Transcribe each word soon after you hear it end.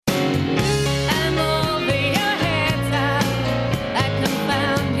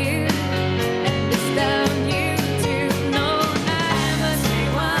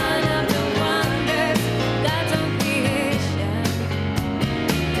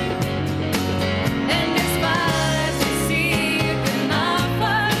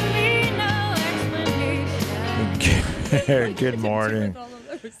Good morning.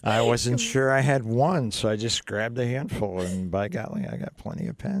 I wasn't sure I had one, so I just grabbed a handful, and by golly, I got plenty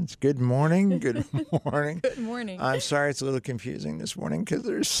of pens. Good morning. Good morning. Good morning. I'm sorry it's a little confusing this morning because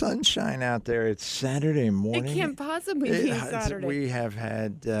there's sunshine out there. It's Saturday morning. It can't possibly be Saturday. We have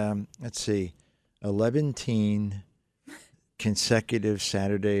had, 11 consecutive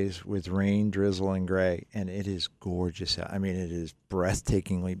Saturdays with rain, drizzle, and gray, and it is gorgeous. I mean, it is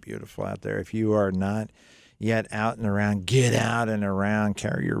breathtakingly beautiful out there. If you are not yet out and around, get out and around.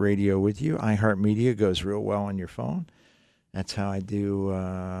 Carry your radio with you. iHeartMedia goes real well on your phone. That's how I do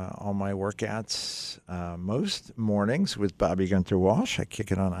all my workouts most mornings with Bobby Gunther Walsh. I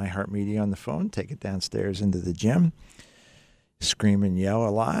kick it on iHeartMedia on the phone, take it downstairs into the gym, scream and yell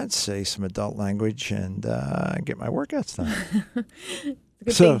a lot, say some adult language, and get my workouts done.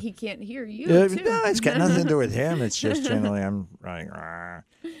 It's a good thing he can't hear you, too. No, it's got nothing to do with him. It's just generally I'm running.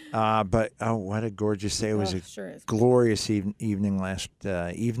 But what a gorgeous day. It was a glorious evening last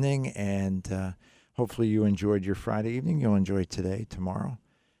evening, and hopefully you enjoyed your Friday evening. You'll enjoy today, tomorrow.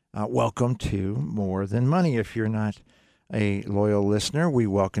 Welcome to More Than Money. If you're not a loyal listener, we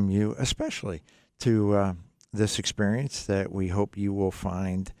welcome you especially to this experience that we hope you will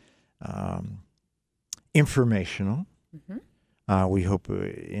find informational. Mm-hmm. We hope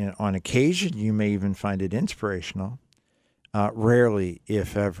on occasion you may even find it inspirational. Rarely,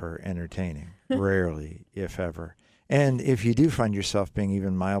 if ever, entertaining. Rarely, if ever. And if you do find yourself being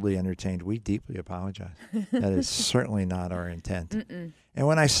even mildly entertained, we deeply apologize. That is certainly not our intent. Mm-mm. And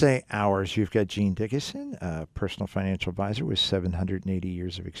when I say ours, you've got Gene Dickinson, a personal financial advisor with 780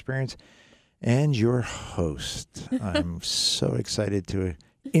 years of experience, and your host. I'm so excited to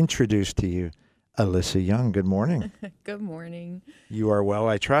introduce to you Alyssa Young. Good morning. Good morning. You are well,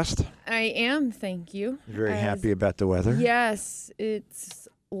 I trust? I am, thank you. Very happy about the weather? Yes, it's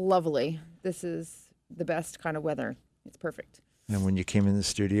lovely. This is the best kind of weather. It's perfect. And when you came in the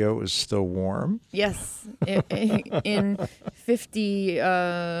studio, it was still warm? Yes. In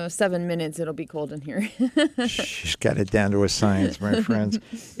 57 minutes, it'll be cold in here. She's got it down to a science, my friends.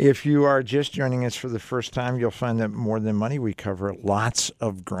 If you are just joining us for the first time, you'll find that More Than Money, we cover lots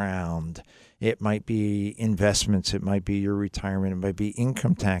of ground. It might be investments. It might be your retirement. It might be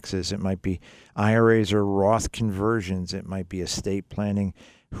income taxes. It might be IRAs or Roth conversions. It might be estate planning.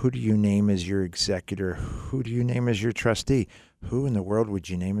 Who do you name as your executor? Who do you name as your trustee? Who in the world would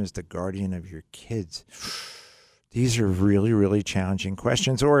you name as the guardian of your kids? These are really, really challenging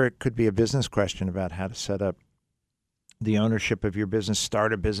questions. Or it could be a business question about how to set up the ownership of your business,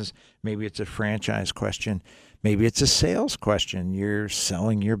 start a business. Maybe it's a franchise question. Maybe it's a sales question. You're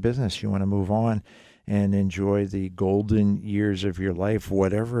selling your business. You want to move on and enjoy the golden years of your life,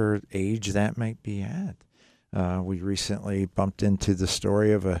 whatever age that might be at. We recently bumped into the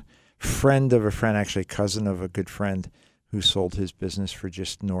story of a friend, actually cousin of a good friend, who sold his business for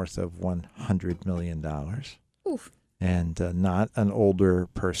just north of $100 million. Oof. And not an older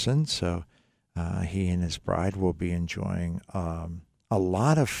person, so he and his bride will be enjoying a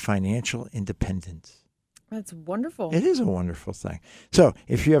lot of financial independence. That's wonderful. It is a wonderful thing. So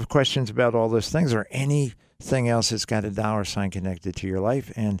if you have questions about all those things or anything else that's got a dollar sign connected to your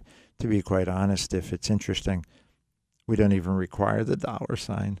life, and to be quite honest, if it's interesting, we don't even require the dollar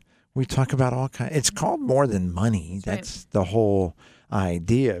sign. We talk about all kinds. It's called More Than Money. That's the whole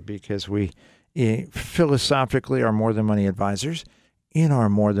idea, because we philosophically are More Than Money advisors in our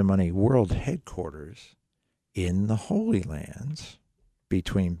More Than Money world headquarters in the Holy Lands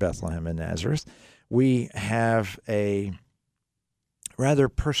between Bethlehem and Nazareth. We have a rather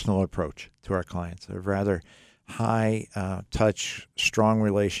personal approach to our clients, a rather high touch, strong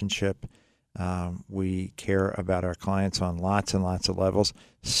relationship. We care about our clients on lots and lots of levels,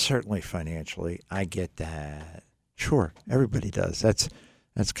 certainly financially. I get that. Sure, everybody does. That's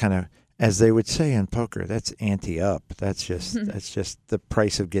kind of, as they would say in poker, that's ante up. That's just the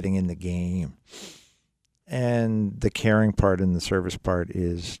price of getting in the game. And the caring part and the service part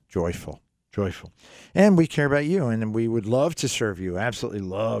is joyful. And we care about you, and we would love to serve you, absolutely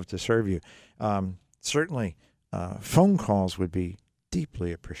love to serve you. Certainly, phone calls would be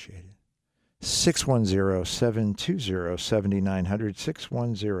deeply appreciated.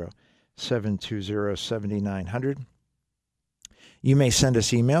 610-720-7900, 610-720-7900. You may send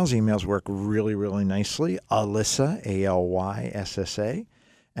us emails. Emails work really, really nicely. Alyssa, ALYSSA,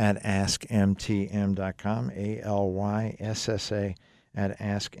 at askmtm.com, ALYSSA at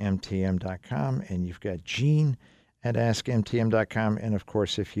askmtm.com, and you've got Gene at askmtm.com. And of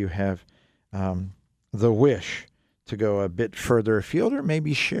course, if you have the wish to go a bit further afield, or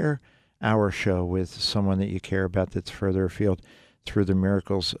maybe share our show with someone that you care about that's further afield, through the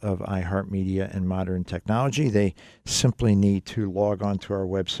miracles of iHeartMedia and modern technology. They simply need to log on to our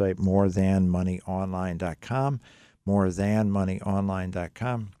website, morethanmoneyonline.com,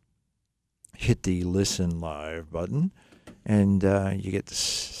 morethanmoneyonline.com. Hit the Listen Live button, and you get the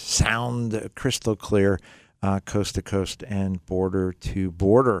sound crystal clear, coast to coast and border to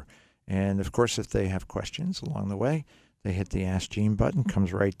border. And, of course, if they have questions along the way, they hit the Ask Gene button,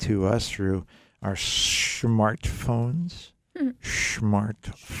 comes right to us through our smartphones.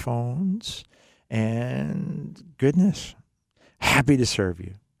 Smartphones. And goodness, happy to serve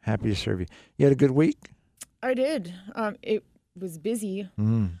you. Happy to serve you. You had a good week? I did. It was busy.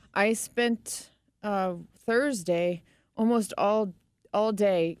 I spent Thursday almost all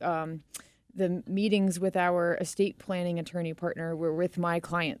day. The meetings with our estate planning attorney partner were with my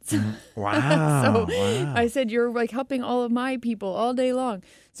clients. Wow. So wow. I said, you're like helping all of my people all day long.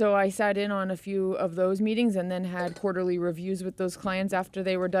 So I sat in on a few of those meetings and then had quarterly reviews with those clients after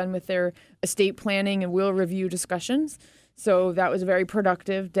they were done with their estate planning and will review discussions. So that was a very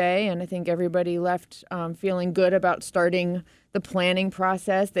productive day. And I think everybody left feeling good about starting the planning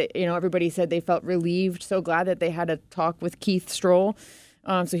process. That, everybody said they felt relieved, so glad that they had a talk with Keith Stroll.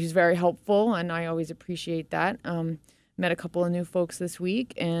 So he's very helpful, and I always appreciate that. Met a couple of new folks this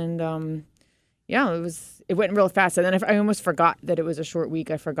week, and it went real fast. And then I almost forgot that it was a short week.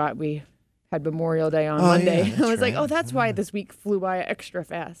 I forgot we had Memorial Day on Monday. Yeah, I was right. like, that's why this week flew by extra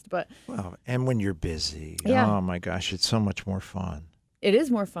fast. But Well, and when you're busy, Yeah. oh my gosh, it's so much more fun. it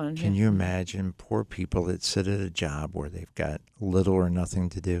is more fun. Can you imagine poor people that sit at a job where they've got little or nothing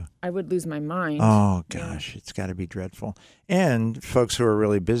to do? I would lose my mind. Oh, gosh, it's got to be dreadful. And folks who are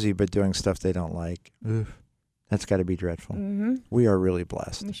really busy but doing stuff they don't like, that's got to be dreadful. Mm-hmm. We are really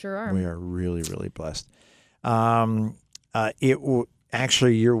blessed. We sure are. We are really, really blessed.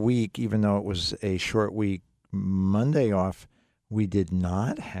 Actually, your week, even though it was a short week, Monday off, we did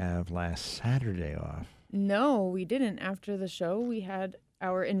not have last Saturday off. No, we didn't. After the show, we had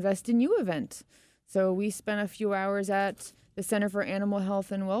our Invest in You event. So we spent a few hours at the Center for Animal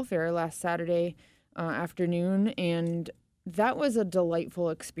Health and Welfare last Saturday afternoon, and that was a delightful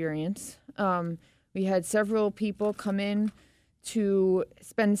experience. We had several people come in to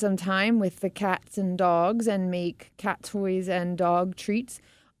spend some time with the cats and dogs and make cat toys and dog treats.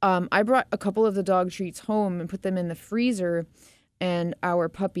 I brought a couple of the dog treats home and put them in the freezer, and our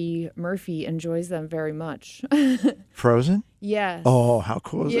puppy Murphy enjoys them very much. Frozen? Yes. Oh, how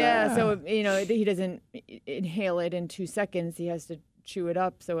cool is that? Yeah, so he doesn't inhale it in 2 seconds. He has to chew it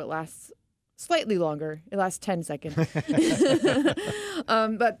up, so it lasts slightly longer. It lasts 10 seconds.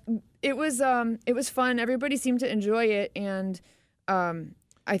 But it was fun. Everybody seemed to enjoy it, and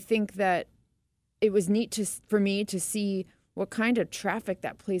I think that it was neat for me to see what kind of traffic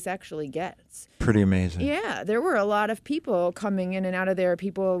that place actually gets. Pretty amazing. Yeah, there were a lot of people coming in and out of there,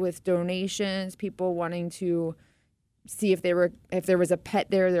 people with donations, people wanting to see if there was a pet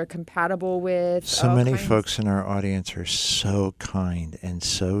there they're compatible with. So many folks in our audience are so kind and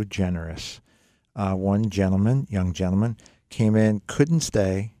so generous. One young gentleman, came in, couldn't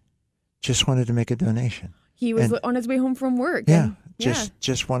stay, just wanted to make a donation. He was on his way home from work. Yeah, and,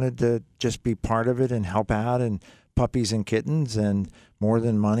 just wanted to just be part of it and help out, and puppies and kittens and more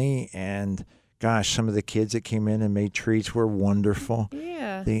than money. And gosh, some of the kids that came in and made treats were wonderful.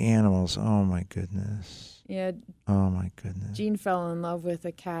 Yeah. The animals, oh my goodness. Yeah. Oh my goodness. Jean fell in love with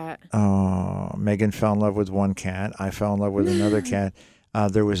a cat. Oh, Megan fell in love with one cat. I fell in love with another cat.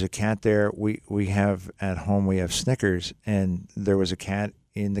 There was a cat there. We have at home, we have Snickers, and there was a cat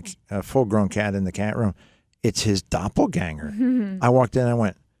in the full-grown cat in the cat room. It's his doppelganger. I walked in and I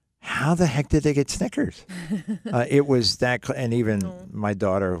went, how the heck did they get Snickers? It was that, and even my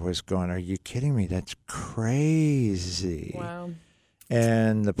daughter was going, are you kidding me? That's crazy. Wow.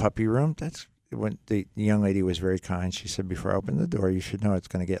 And the puppy room, that's when the young lady was very kind. She said, before I open the door, you should know it's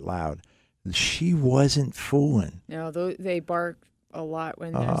going to get loud. She wasn't fooling. No, they bark a lot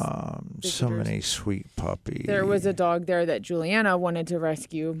when there's so visitors. many sweet puppies. There was a dog there that Juliana wanted to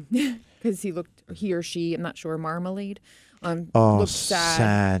rescue because he or she, I'm not sure, Marmalade, looked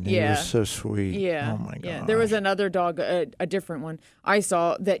sad. He Yeah. was so sweet. Yeah. Oh my god. Yeah. There was another dog, a different one I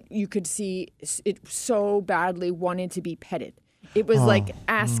saw that you could see it so badly wanted to be petted. It was like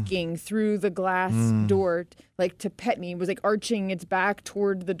asking through the glass door, like to pet me. It was like arching its back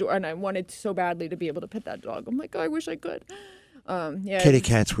toward the door, and I wanted so badly to be able to pet that dog. I'm like, oh, I wish I could. Yeah. Kitty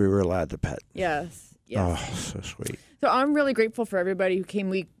cats we were allowed to pet. Yes. Oh, so sweet. So I'm really grateful for everybody who came.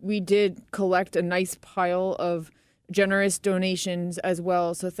 We did collect a nice pile of generous donations as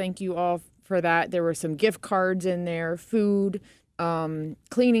well. So thank you all for that. There were some gift cards in there, food,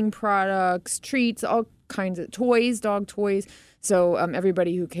 cleaning products, treats, all kinds of toys, dog toys. So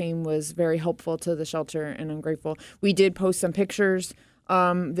everybody who came was very helpful to the shelter, and I'm grateful. We did post some pictures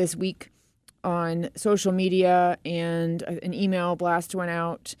this week on social media, and an email blast went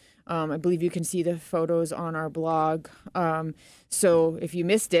out. I believe you can see the photos on our blog. So if you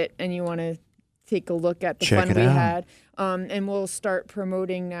missed it and you want to take a look at the Check fun it we out. had, and we'll start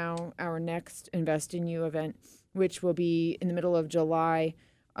promoting now our next Invest in You event, which will be in the middle of July.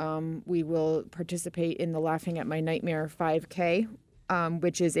 We will participate in the Laughing at My Nightmare 5K,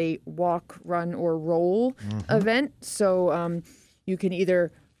 which is a walk, run, or roll event. So you can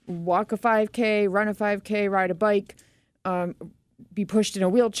either walk a 5K, run a 5K, ride a bike, be pushed in a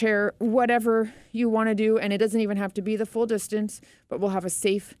wheelchair, whatever you want to do. And it doesn't even have to be the full distance, but we'll have a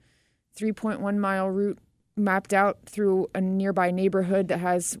safe 3.1 mile route mapped out through a nearby neighborhood that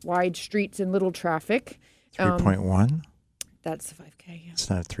has wide streets and little traffic. 3.1? That's the 5K, yeah. It's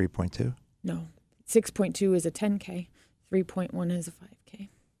not a 3.2? No. 6.2 is a 10K. 3.1 is a 5K.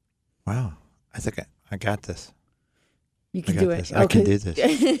 Wow. I think I got this. You can I got do it. this. I can do this.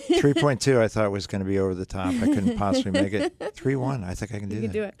 3.2 I thought was going to be over the top. I couldn't possibly make it. 3.1, I think I can do that. You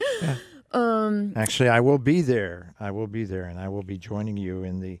can do it. Yeah. Actually, I will be there. I will be there, and I will be joining you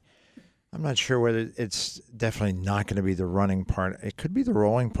in the, I'm not sure whether it's definitely not going to be the running part. It could be the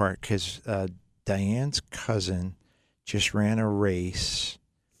rolling part, because Diane's cousin just ran a race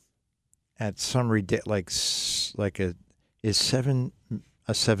at some ridiculous, like a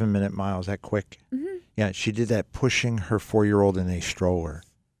 7-minute mile. Is that quick? Mm-hmm. Yeah, she did that pushing her 4-year-old in a stroller.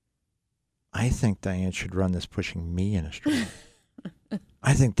 I think Diane should run this pushing me in a stroller.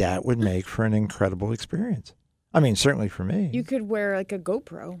 I think that would make for an incredible experience. I mean, certainly for me. You could wear like a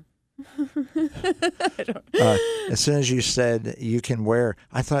GoPro. As soon as you said you can wear,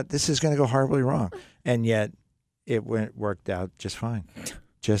 I thought this is going to go horribly wrong. And yet it worked out just fine.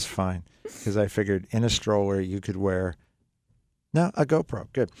 Just fine. Because I figured in a stroller you could wear a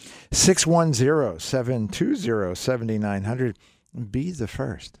GoPro. Good. 610-720-7900. Be the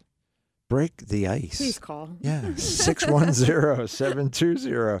first. Break the ice. Please call. Yeah.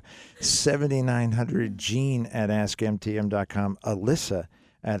 610-720-7900. Gene at AskMTM.com. Alyssa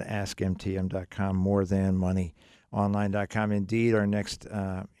at AskMTM.com. More Than Money Online.com. Indeed, our next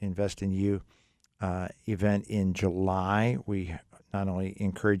Invest in You event in July. We not only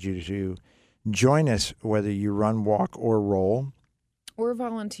encourage you to join us, whether you run, walk, or roll. Or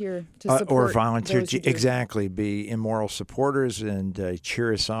volunteer to support. Or volunteer. Those who do. Exactly. Be immoral supporters and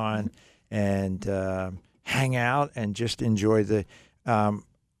cheer us on and hang out and just enjoy the,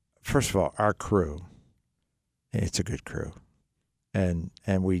 first of all, our crew. It's a good crew. And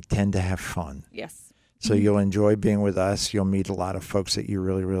we tend to have fun. Yes. So you'll enjoy being with us. You'll meet a lot of folks that you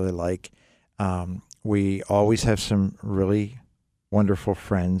really, really like. We always have some really wonderful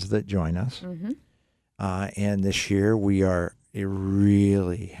friends that join us. Mm-hmm. And this year we are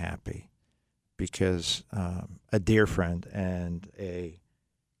really happy because a dear friend and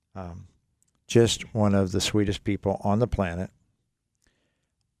just one of the sweetest people on the planet,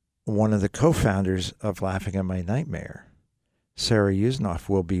 one of the co-founders of Laughing at My Nightmare, Sarah Usnoff,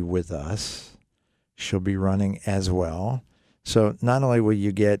 will be with us. She'll be running as well. So not only will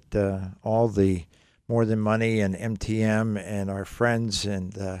you get all the More Than Money and MTM and our friends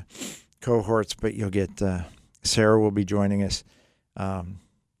and cohorts, but you'll get Sarah will be joining us.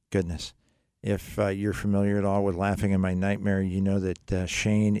 Goodness. If you're familiar at all with Laughing at My Nightmare, you know that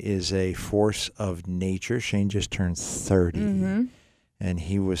Shane is a force of nature. Shane just turned 30, and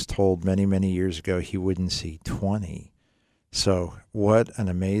he was told many, many years ago he wouldn't see 20. So what an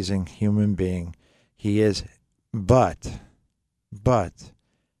amazing human being he is. But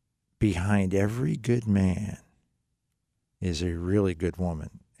behind every good man is a really good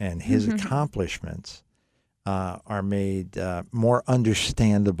woman, and his accomplishments are made more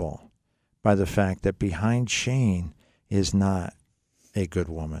understandable by the fact that behind Shane is not a good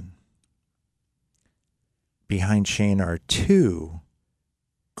woman. Behind Shane are two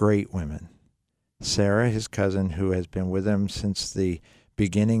great women. Sarah, his cousin, who has been with him since the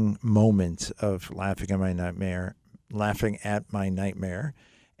beginning moments of Laughing at My Nightmare,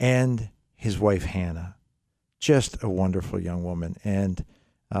 and his wife, Hannah. Just a wonderful young woman and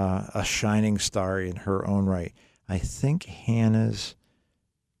a shining star in her own right. I think Hannah's,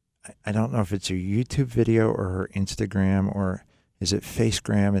 I don't know if it's a YouTube video or her Instagram, or is it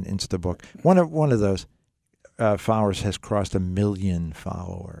Facegram and Instabook? One of those followers has crossed 1 million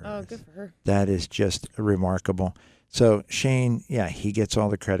followers. Oh, good for her. That is just remarkable. So Shane, yeah, he gets all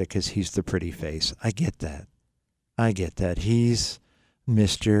the credit because he's the pretty face. I get that. He's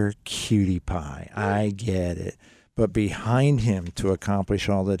Mr. Cutie Pie. I get it. but behind him to accomplish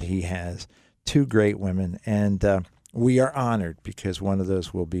all that he has. Two great women, and we are honored because one of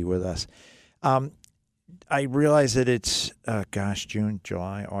those will be with us. I realize that it's, June,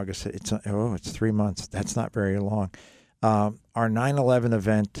 July, August. It's 3 months. That's not very long. Our 9/11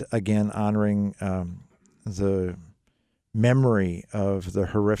 event, again, honoring the memory of the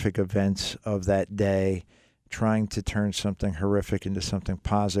horrific events of that day, trying to turn something horrific into something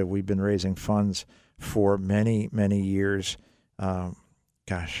positive. We've been raising funds for many, many years.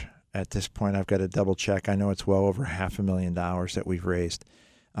 At this point, I've got to double check. I know it's well over $500,000 that we've raised.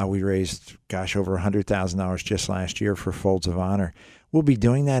 We raised, over $100,000 just last year for Folds of Honor. We'll be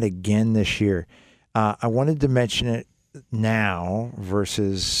doing that again this year. I wanted to mention it now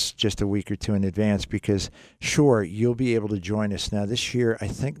versus just a week or two in advance because, sure, you'll be able to join us. Now, this year, I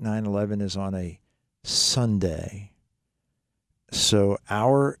think 9/11 is on a Sunday. So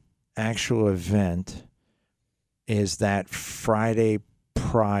our actual event is that Friday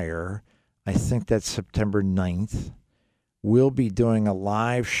prior. I think that's September 9th. We'll be doing a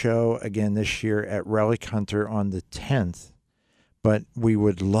live show again this year at Relic Hunter on the 10th, but we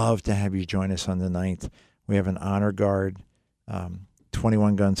would love to have you join us on the 9th. We have an honor guard,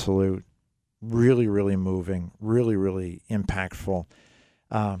 21-gun salute, really, really moving, really, really impactful.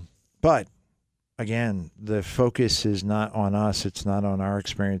 But again, the focus is not on us. It's not on our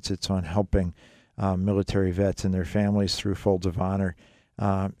experience. It's on helping military vets and their families through Folds of Honor.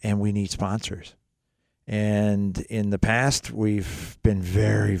 And we need sponsors. And in the past, we've been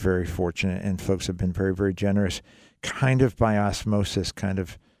very, very fortunate, and folks have been very, very generous, kind of by osmosis, kind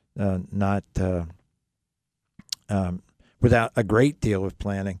of not without a great deal of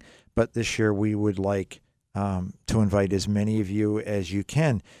planning. But this year, we would like to invite as many of you as you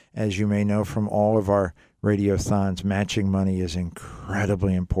can. As you may know from all of our radiothons, matching money is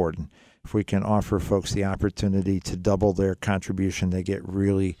incredibly important. If we can offer folks the opportunity to double their contribution, they get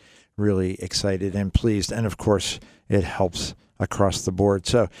really, really excited and pleased. And, of course, it helps across the board.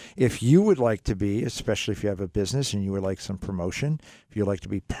 So if you would like to be, especially if you have a business and you would like some promotion, if you'd like to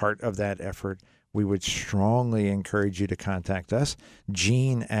be part of that effort, we would strongly encourage you to contact us.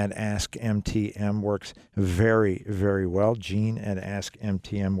 Gene at Ask MTM works very, very well. Gene at Ask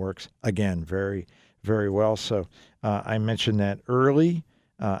MTM works, again, very, very well. So I mentioned that early.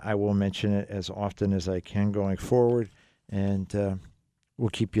 I will mention it as often as I can going forward, and we'll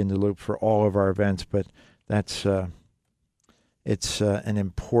keep you in the loop for all of our events. But that's it's an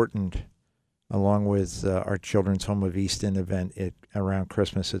important, along with our Children's Home of Easton event around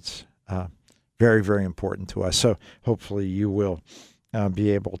Christmas. It's very, very important to us. So hopefully you will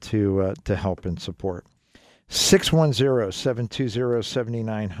be able to help and support.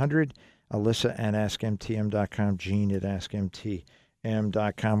 610-720-7900. Alyssa at AskMTM.com. Gene at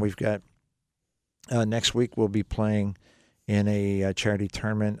AskMTM.com. We've got next week we'll be playing in a charity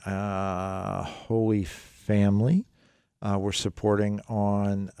tournament, Holy Family. We're supporting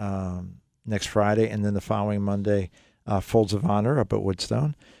on next Friday, and then the following Monday, Folds of Honor up at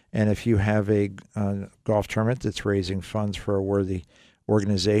Woodstone. And if you have a golf tournament that's raising funds for a worthy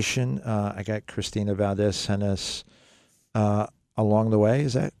organization, I got Christina Valdez sent us Along the Way.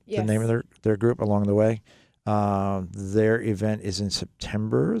 Is that the name of their group, Along the Way? Their event is in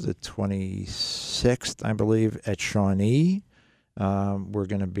September the 26th, I believe, at Shawnee. We're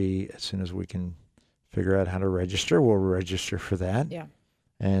going to be, as soon as we can figure out how to register, we'll register for that. Yeah.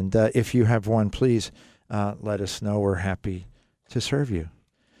 And if you have one, please let us know. We're happy to serve you.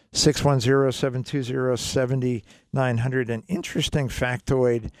 610-720-7900. An interesting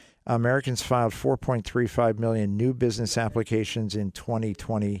factoid. Americans filed 4.35 million new business applications in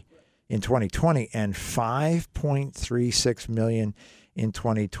 2020 and 5.36 million in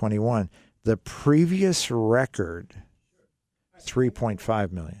 2021. The previous record,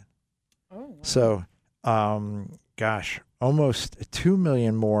 3.5 million. Oh, wow. So, almost 2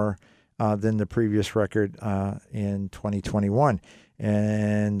 million more than the previous record in 2021.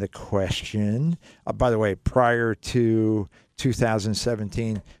 And the question, by the way, prior to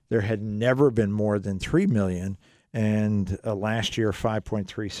 2017, there had never been more than 3 million, and last year,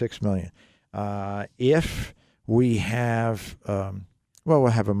 5.36 million. If we have, we'll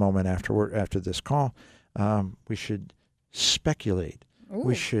have a moment after this call. We should speculate. Ooh.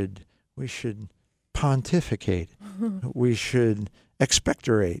 We should pontificate. We should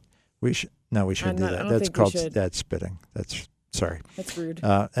expectorate. We shouldn't do that. That's called spitting. Sorry. That's rude.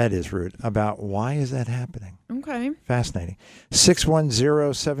 That is rude. About why is that happening? Okay. Fascinating.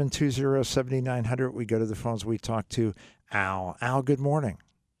 610-720-7900. We go to the phones. We talk to Al. Al, good morning.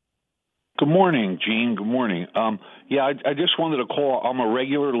 Good morning, Gene. Good morning. I just wanted to call. I'm a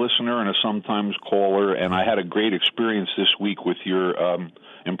regular listener and a sometimes caller, and I had a great experience this week with your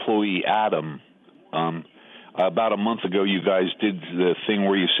employee, Adam. About a month ago, you guys did the thing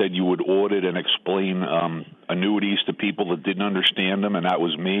where you said you would audit and explain annuities to people that didn't understand them, and that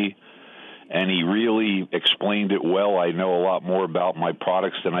was me. And he really explained it well. I know a lot more about my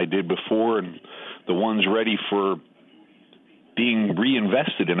products than I did before, and the one's ready for being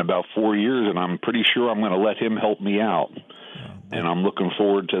reinvested in about 4 years, and I'm pretty sure I'm going to let him help me out. And I'm looking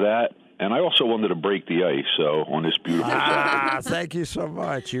forward to that. And I also wanted to break the ice on this beautiful day. Thank you so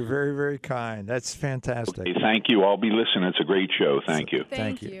much. You're very, very kind. That's fantastic. Okay, thank you. I'll be listening. It's a great show. Thank you.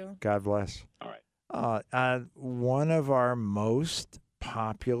 Thank you. God bless. All right. One of our most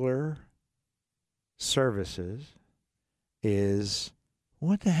popular services is,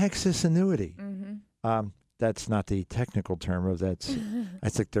 what the heck's this annuity? Mm-hmm. That's not the technical term of that's. I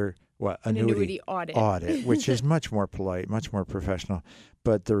think they're annuity audit, which is much more polite, much more professional.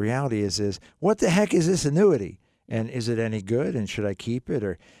 But the reality is what the heck is this annuity? And is it any good? And should I keep it?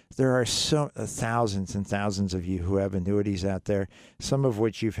 Or there are thousands and thousands of you who have annuities out there, some of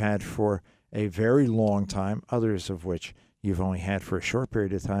which you've had for a very long time, others of which you've only had for a short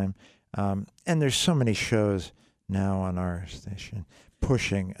period of time. And there's so many shows now on our station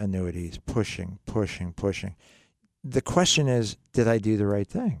pushing annuities, pushing. The question is, did I do the right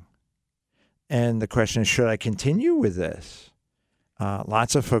thing? And the question is, should I continue with this?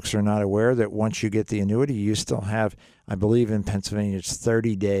 Lots of folks are not aware that once you get the annuity, you still have, I believe in Pennsylvania, it's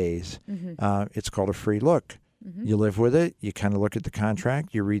 30 days. Mm-hmm. It's called a free look. Mm-hmm. You live with it. You kind of look at the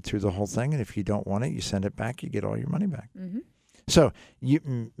contract. You read through the whole thing. And if you don't want it, you send it back. You get all your money back. Mm-hmm. So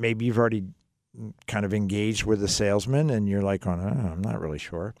maybe you've already kind of engaged with a salesman and you're like, I'm not really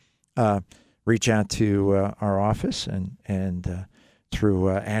sure. Reach out to our office and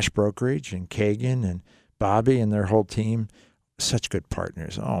through Ash Brokerage and Kagan and Bobby and their whole team. Such good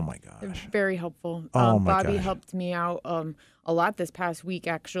partners. Oh, my gosh. They're very helpful. Oh, my Bobby gosh. helped me out a lot this past week,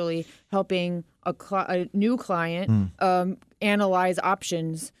 actually, helping a new client analyze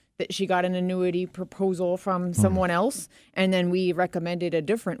options. That she got an annuity proposal from someone else, and then we recommended a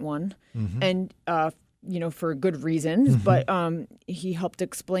different one, and for good reasons. But he helped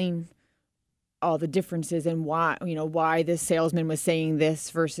explain all the differences and why this salesman was saying this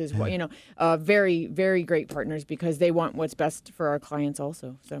versus what very, very great partners because they want what's best for our clients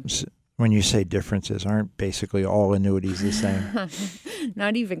also. So when you say differences, aren't basically all annuities the same?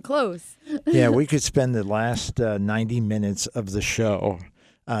 Not even close. Yeah, we could spend the last 90 minutes of the show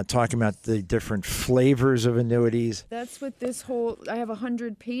talking about the different flavors of annuities. That's what I have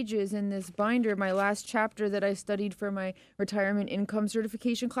 100 pages in this binder. My last chapter that I studied for my retirement income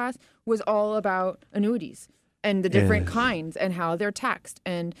certification class was all about annuities and the different kinds and how they're taxed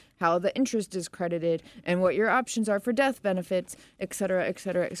and how the interest is credited and what your options are for death benefits, et cetera, et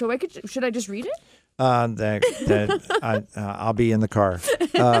cetera. So should I just read it? I'll be in the car.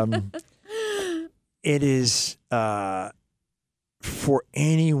 It is... for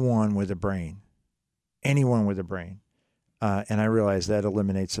anyone with a brain, and I realize that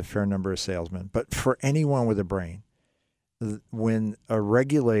eliminates a fair number of salesmen, but for anyone with a brain, when a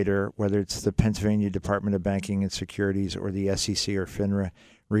regulator, whether it's the Pennsylvania Department of Banking and Securities or the SEC or FINRA,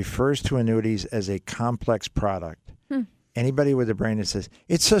 refers to annuities as a complex product, anybody with a brain that says,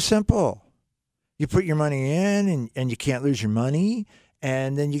 it's so simple. You put your money in and you can't lose your money.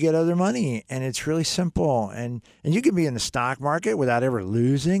 And then you get other money, and it's really simple. And you can be in the stock market without ever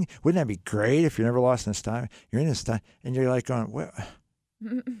losing. Wouldn't that be great if you never lost in the stock? You're in the stock, and you're like going, well,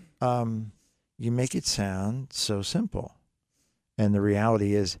 you make it sound so simple. And the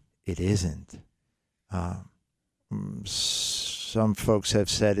reality is it isn't. Some folks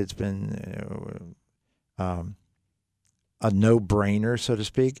have said it's been a no-brainer, so to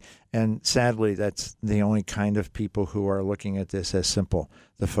speak. And sadly, that's the only kind of people who are looking at this as simple,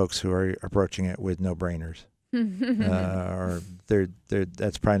 the folks who are approaching it with no-brainers. Or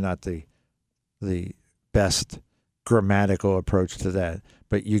that's probably not the best grammatical approach to that,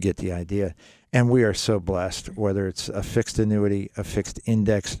 but you get the idea. And we are so blessed, whether it's a fixed annuity, a fixed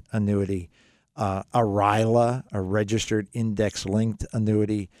index annuity, a RILA, a registered index-linked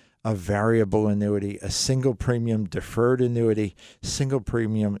annuity, a variable annuity, a single premium deferred annuity, single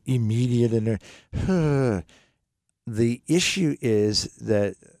premium immediate annuity. The issue is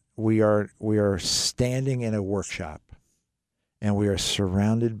that we are standing in a workshop and we are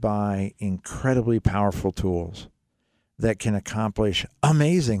surrounded by incredibly powerful tools that can accomplish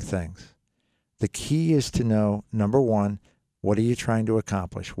amazing things. The key is to know, number one, what are you trying to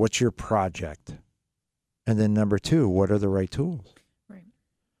accomplish? What's your project? And then number two, what are the right tools?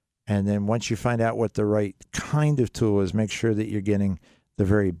 And then once you find out what the right kind of tool is, make sure that you're getting the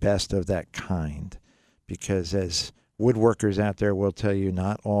very best of that kind. Because as woodworkers out there will tell you,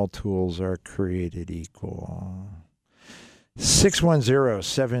 not all tools are created equal.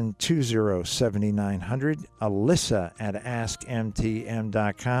 610-720-7900. Alyssa at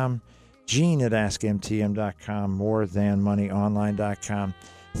AskMTM.com. Gene at AskMTM.com. MoreThanMoneyOnline.com.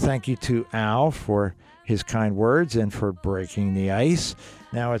 Thank you to Al for his kind words and for breaking the ice.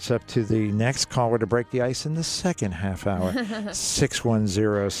 Now it's up to the next caller to break the ice in the second half hour.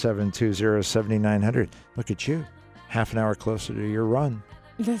 610-720-7900. Look at you. Half an hour closer to your run.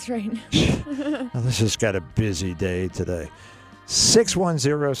 That's right. Alyssa's got a busy day today.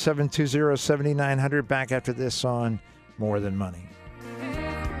 610-720-7900. Back after this on More Than Money.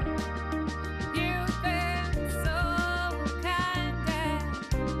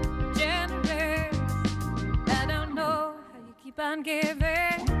 On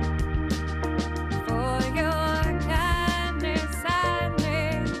giving for your kindness, I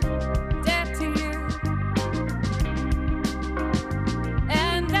made debt to you,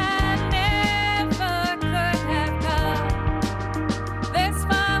 and I never could have come this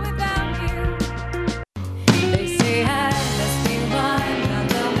far without you. They say I must be one of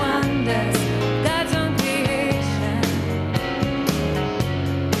the wonders God's own creation,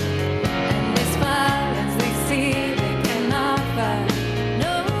 and as far as they see,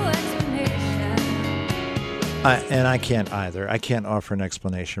 And I can't either. I can't offer an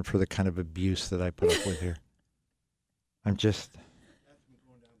explanation for the kind of abuse that I put up with here. I'm just...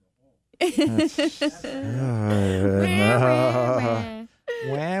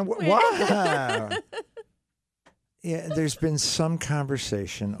 Wow. Yeah, there's been some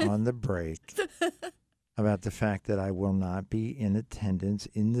conversation on the break about the fact that I will not be in attendance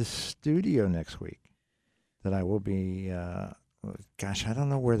in the studio next week. That I will be, I don't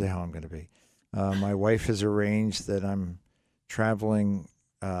know where the hell I'm going to be. My wife has arranged that I'm traveling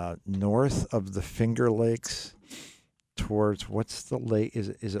north of the Finger Lakes towards, what's the lake?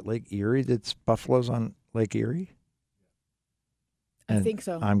 Is it Lake Erie? That's Buffalo's on Lake Erie? I think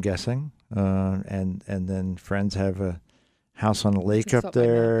so. I'm guessing. And then friends have a house on the lake up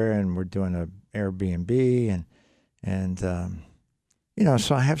there, and we're doing a Airbnb, and so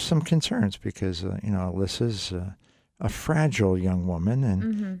I have some concerns because Alyssa's a fragile young woman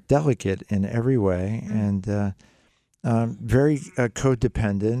and delicate in every way, and very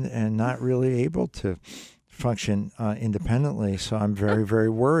codependent and not really able to function independently. So I'm very, very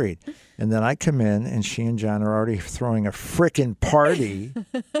worried. And then I come in, and she and John are already throwing a frickin' party.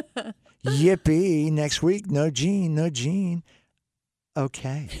 Yippee! Next week, no Gene.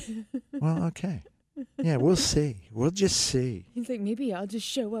 Okay. Well, okay. Yeah, we'll see. We'll just see. He's like, maybe I'll just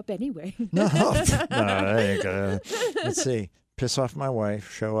show up anyway. No, there you go. Let's see. Piss off my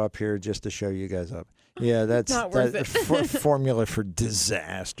wife, show up here just to show you guys up. Yeah, that's not worth it. Formula for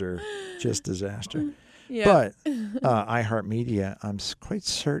disaster. Just disaster. Yeah. But iHeartMedia, I'm quite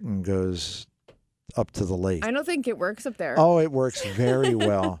certain, goes up to the lake. I don't think it works up there. Oh, it works very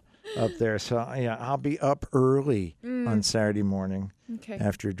well up there. So, yeah, I'll be up early on Saturday morning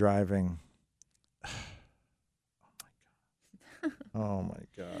after driving. Oh, my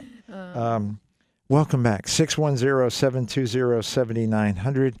God. Welcome back.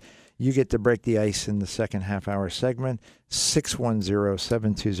 610-720-7900. You get to break the ice in the second half-hour segment.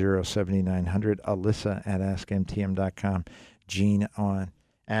 610-720-7900. Alyssa at AskMTM.com. Gene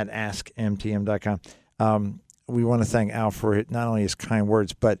at AskMTM.com. We want to thank Al for not only his kind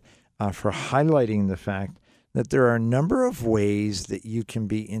words, but for highlighting the fact that there are a number of ways that you can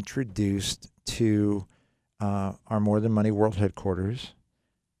be introduced to our More Than Money World Headquarters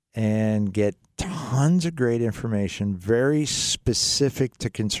and get tons of great information, very specific to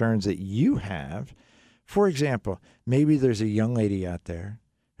concerns that you have. For example, maybe there's a young lady out there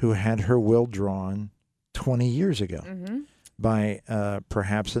who had her will drawn 20 years ago by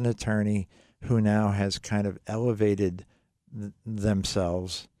perhaps an attorney who now has kind of elevated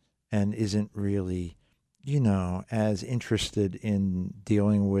themselves and isn't really, as interested in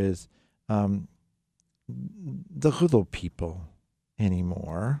dealing with the little people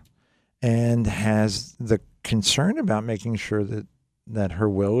anymore, and has the concern about making sure that her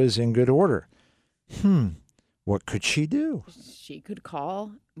will is in good order. What could she do? She could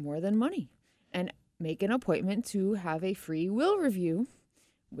call More Than Money and make an appointment to have a free will review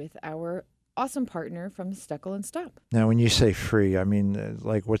with our awesome partner from Steckel and Stop. Now, when you say free, I mean,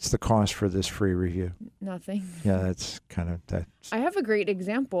 what's the cost for this free review? Nothing. Yeah, that's kind of that. I have a great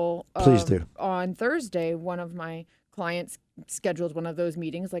example. Please do. On Thursday, one of my clients scheduled one of those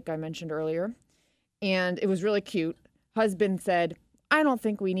meetings, like I mentioned earlier, and it was really cute. Husband said, I don't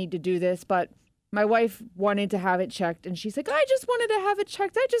think we need to do this, but my wife wanted to have it checked. And she's like, I just wanted to have it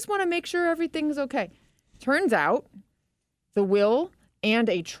checked. I just want to make sure everything's okay. Turns out the will and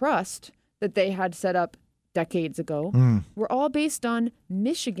a trust that they had set up decades ago were all based on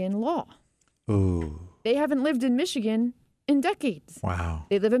Michigan law. Ooh. They haven't lived in Michigan in decades. Wow.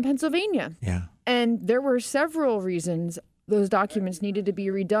 They live in Pennsylvania. Yeah. And there were several reasons those documents needed to be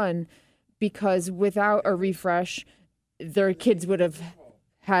redone, because without a refresh, their kids would have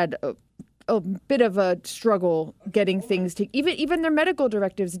had a bit of a struggle getting things to even their medical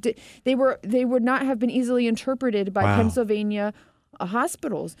directives. They would not have been easily interpreted by Wow. Pennsylvania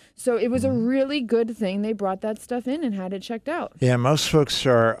hospitals. So it was a really good thing they brought that stuff in and had it checked out. Yeah, most folks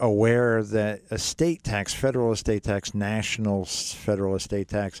are aware that estate tax, federal estate tax, national federal estate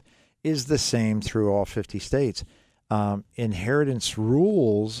tax is the same through all 50 states. Inheritance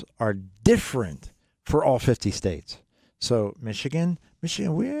rules are different for all 50 states. So Michigan,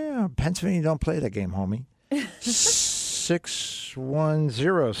 Pennsylvania don't play that game, homie.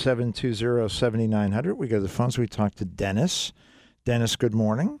 610-720-7900. We go to the phones. We talk to Dennis. Dennis, good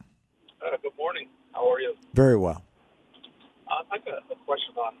morning. Good morning. How are you? Very well. I got a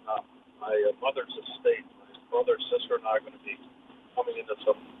question on my mother's estate. My brother and sister and I are going to be coming into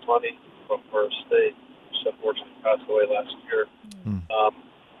some money from her estate. She unfortunately passed away last year.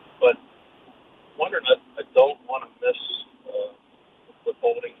 But wondering, I don't want to miss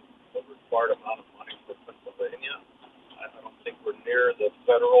withholding the required amount of money for Pennsylvania. I don't think we're near the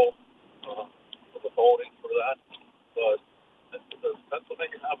federal withholding for that. But does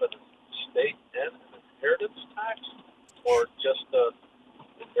Pennsylvania have a state and an inheritance tax, or just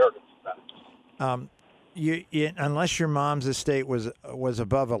inheritance tax? Unless your mom's estate was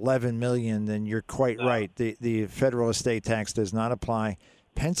above 11 million, then you're quite right. The federal estate tax does not apply.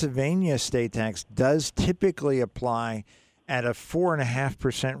 Pennsylvania estate tax does typically apply at a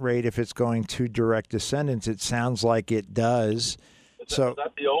 4.5% rate if it's going to direct descendants. It sounds like it does. Is that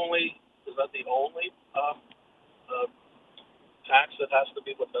the only tax that has to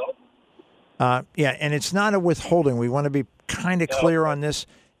be withheld? Yeah, and it's not a withholding. We want to be kind of clear on this.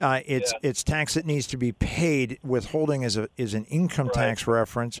 It's tax that needs to be paid. Withholding is an income tax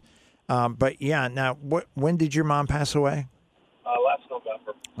reference. But yeah, now when did your mom pass away? Last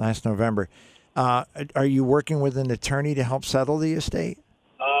November. Last November. Are you working with an attorney to help settle the estate?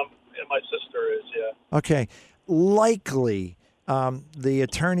 And my sister is, yeah. Okay. Likely, the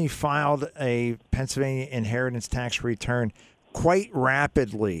attorney filed a Pennsylvania inheritance tax return quite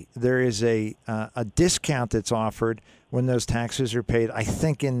rapidly. There is a discount that's offered when those taxes are paid, I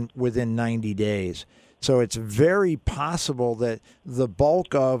think within 90 days. So it's very possible that the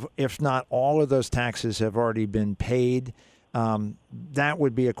bulk of, if not all of those taxes have already been paid. That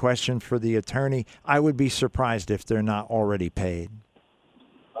would be a question for the attorney. I would be surprised if they're not already paid.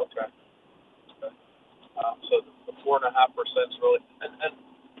 Okay. So the 4.5% is really, and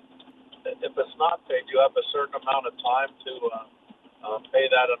if it's not paid, do you have a certain amount of time to pay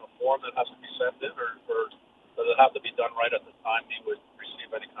that in a form that has to be sent in, or does it have to be done right at the time you would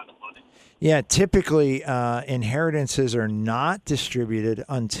receive any kind of money? Yeah, typically inheritances are not distributed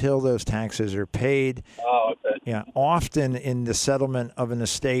until those taxes are paid. Oh, okay. Yeah, often in the settlement of an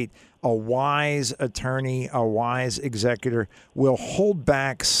estate, a wise attorney, a wise executor will hold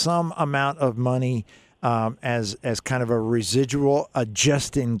back some amount of money as kind of a residual, a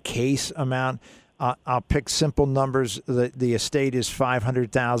just-in-case amount. I'll pick simple numbers. The estate is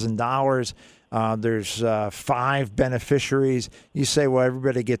 $500,000. There's 5 beneficiaries. You say, well,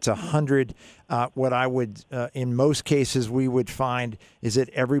 everybody gets 100. What I would, in most cases, we would find is that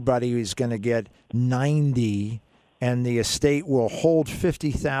everybody is going to get 90, and the estate will hold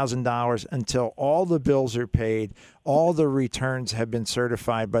 $50,000 until all the bills are paid, all the returns have been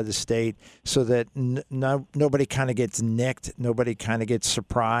certified by the state, so that nobody kind of gets nicked, nobody kind of gets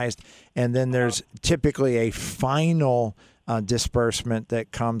surprised, and then there's typically a final disbursement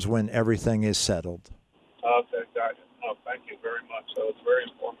that comes when everything is settled. Okay, got it. Oh, thank you very much. So it's very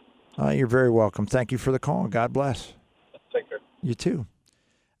informative. You're very welcome. Thank you for the call. God bless. Take care. You too.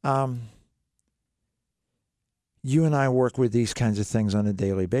 You and I work with these kinds of things on a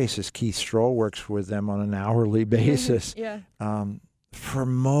daily basis. Keith Stroll works with them on an hourly basis. Yeah. For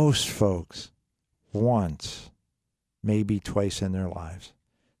most folks, once, maybe twice in their lives.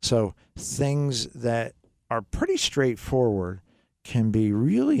 So things that are pretty straightforward can be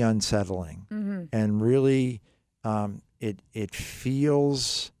really unsettling, and really it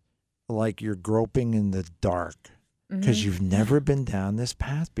feels like you're groping in the dark because you've never been down this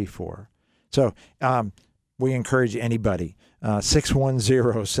path before. So we encourage anybody,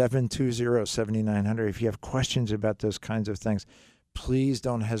 610-720-7900. If you have questions about those kinds of things, please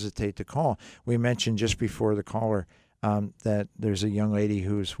don't hesitate to call. We mentioned just before the caller that there's a young lady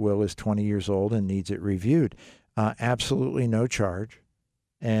whose will is 20 years old and needs it reviewed. Absolutely no charge.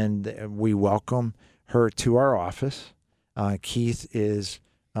 And we welcome her to our office. Keith is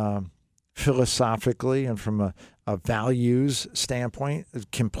philosophically and from a values standpoint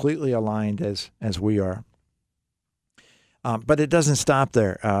completely aligned as we are. But it doesn't stop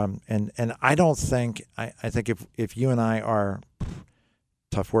there. And I don't think, I think if you and I are,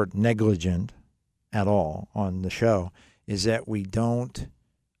 tough word, negligent at all on the show, is that we don't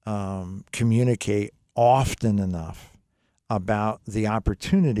communicate often enough about the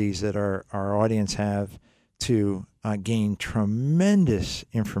opportunities that our audience have to gain tremendous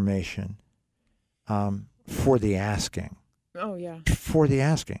information for the asking. Oh, yeah. For the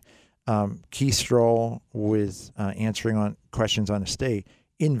asking. Keith Stroll with answering on questions on estate,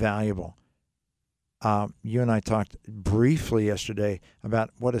 invaluable. You and I talked briefly yesterday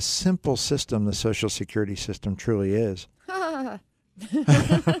about what a simple system the Social Security system truly is.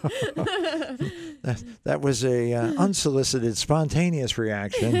 That was a unsolicited, spontaneous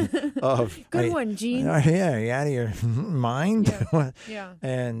reaction of Good one, Gene. Yeah, you out of your mind. Yeah.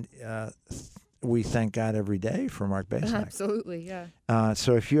 And we thank God every day for Mark Basak. Absolutely, yeah.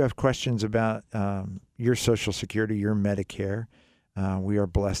 So if you have questions about your Social Security, your Medicare, we are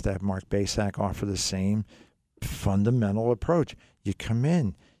blessed to have Mark Basak offer the same fundamental approach. You come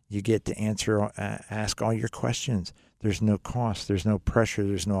in, you get to ask all your questions. There's no cost, there's no pressure,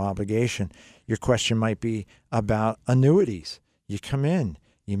 there's no obligation. Your question might be about annuities. You come in,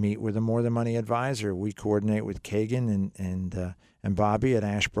 you meet with a More Than Money advisor. We coordinate with Kagan and Bobby at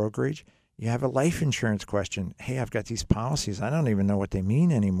Ash Brokerage. You have a life insurance question. Hey, I've got these policies. I don't even know what they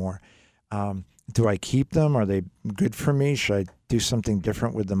mean anymore. Do I keep them? Are they good for me? Should I do something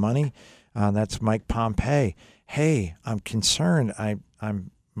different with the money? That's Mike Pompey. Hey, I'm concerned.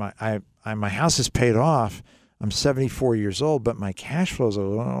 My house is paid off. I'm 74 years old, but my cash flow is a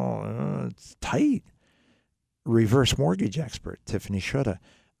little it's tight. Reverse mortgage expert, Tiffany Shuda.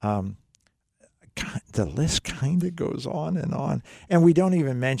 The list kind of goes on. And we don't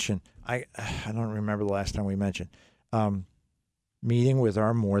even mention, I don't remember the last time we mentioned, meeting with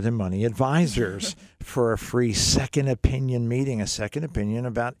our More Than Money advisors for a free second opinion meeting, a second opinion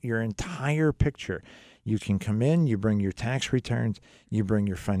about your entire picture. You can come in, you bring your tax returns, you bring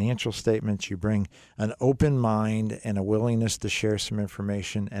your financial statements, you bring an open mind and a willingness to share some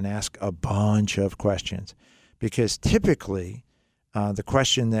information and ask a bunch of questions. Because typically, the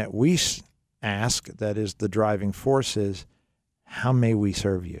question that we ask, that is the driving force, is, how may we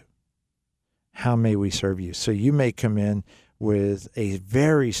serve you? How may we serve you? So you may come in with a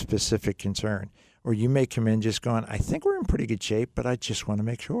very specific concern, or you may come in just going, I think we're in pretty good shape, but I just want to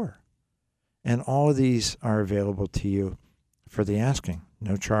make sure. And all of these are available to you for the asking.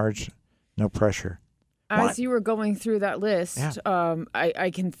 No charge, no pressure. As you were going through that list,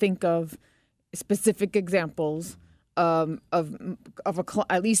 I can think of specific examples of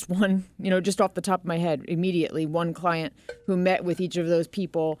at least one, just off the top of my head, immediately, one client who met with each of those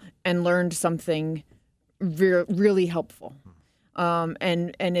people and learned something really helpful.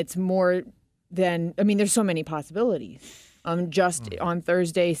 And it's more than, there's so many possibilities. Just on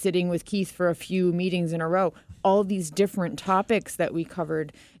Thursday, sitting with Keith for a few meetings in a row, all these different topics that we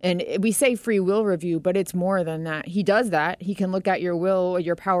covered. And we say free will review, but it's more than that. He does that. He can look at your will,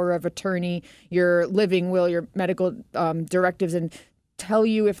 your power of attorney, your living will, your medical directives, and tell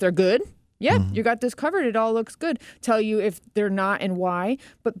you if they're good. Yeah, you got this covered. It all looks good. Tell you if they're not and why.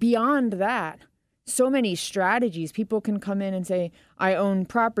 But beyond that, so many strategies. People can come in and say, I own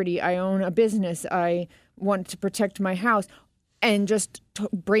property, I own a business, I want to protect my house, and just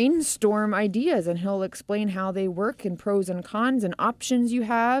brainstorm ideas, and he'll explain how they work and pros and cons and options you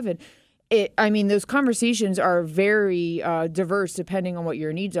have. And those conversations are very diverse depending on what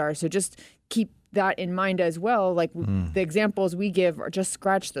your needs are. So just keep that in mind as well. Like the examples we give are just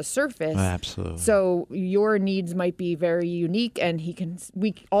scratch the surface. Absolutely. So your needs might be very unique, and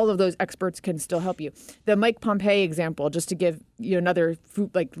all of those experts can still help you. The Mike Pompey example, just to give you another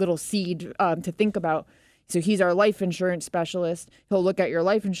little seed to think about. So he's our life insurance specialist. He'll look at your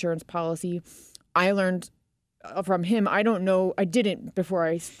life insurance policy. I learned from him, I didn't, before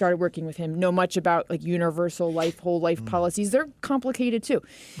I started working with him, know much about universal life, whole life policies. They're complicated too.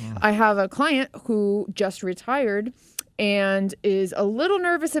 I have a client who just retired and is a little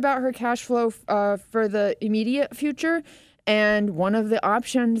nervous about her cash flow for the immediate future. And one of the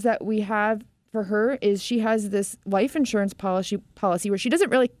options that we have for her is she has this life insurance policy where she doesn't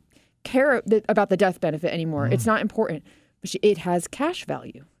really care about the death benefit anymore. It's not important, but it has cash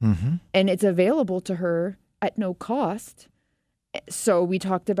value, and it's available to her at no cost. So we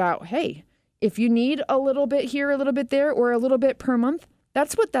talked about, hey, if you need a little bit here, a little bit there, or a little bit per month,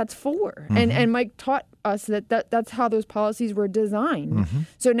 that's what that's for. And Mike taught us that's how those policies were designed.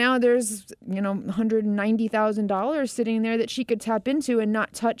 So now there's, $190,000 sitting there that she could tap into and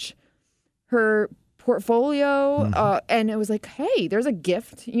not touch her portfolio. And it was like, hey, there's a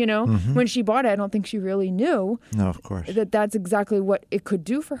gift, When she bought it, I don't think she really knew No, of course. that's exactly what it could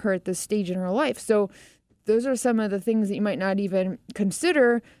do for her at this stage in her life. So those are some of the things that you might not even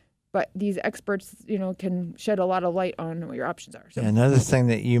consider, but these experts, can shed a lot of light on what your options are. So. Another thing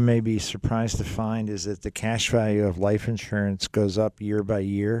that you may be surprised to find is that the cash value of life insurance goes up year by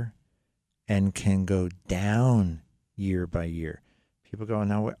year and can go down year by year. People go,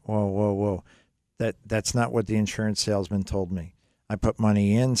 no, whoa. That's not what the insurance salesman told me. I put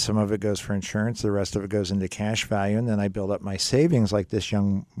money in, some of it goes for insurance, the rest of it goes into cash value, and then I build up my savings like this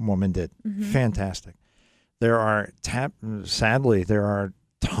young woman did. Fantastic. Sadly, there are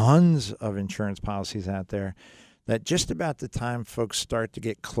tons of insurance policies out there that just about the time folks start to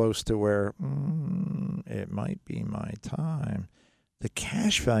get close to where it might be my time, the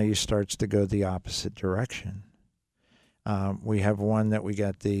cash value starts to go the opposite direction. We have one that we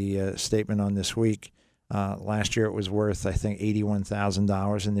got the statement on this week. Last year it was worth, I think,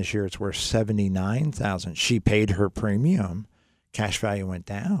 $81,000, and this year it's worth $79,000. She paid her premium. Cash value went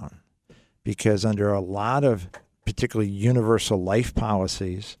down because under a lot of particularly universal life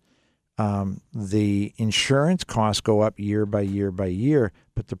policies, the insurance costs go up year by year by year,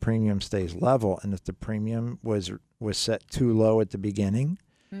 but the premium stays level. And if the premium was set too low at the beginning,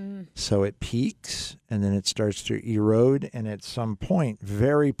 so it peaks and then it starts to erode, and at some point,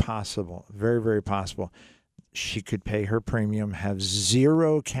 very possible, very, very possible, she could pay her premium, have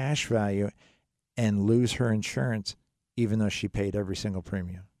zero cash value, and lose her insurance, even though she paid every single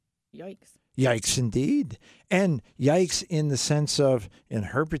premium. Yikes. Yikes, indeed. And yikes in the sense of, in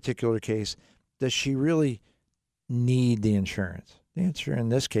her particular case, does she really need the insurance? The answer in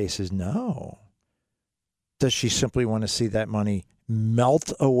this case is no. Does she simply want to see that money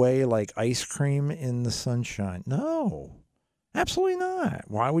melt away like ice cream in the sunshine? No, absolutely not.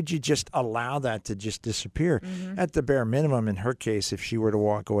 Why would you just allow that to just disappear? At the bare minimum, in her case, if she were to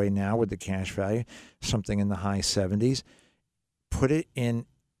walk away now with the cash value, something in the high 70s, put it in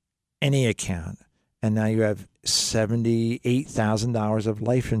any account, and now you have $78,000 of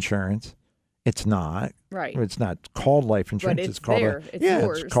life insurance. It's not. Right. It's not called life insurance. But it's called there. It's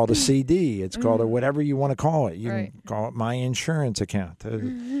yours. It's called a CD. It's called a whatever you want to call it. You Right. can call it my insurance account.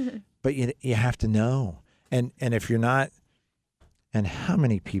 But you have to know. And if you're not, and how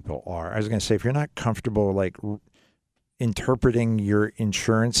many people are, I was going to say, if you're not comfortable like interpreting your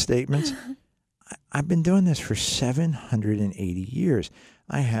insurance statements, I've been doing this for 780 years.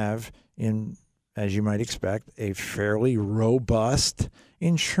 I have, as you might expect, a fairly robust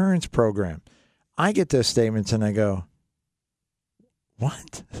insurance program. I get those statements and I go,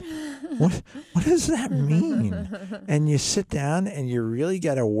 what? What does that mean? And you sit down and you really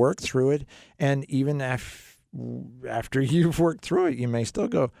got to work through it. And even after you've worked through it, you may still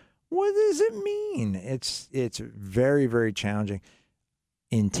go, what does it mean? It's very, very challenging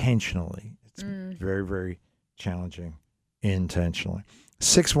intentionally. It's very, very challenging intentionally.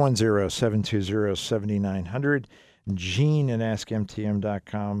 610-720-7900. Gene at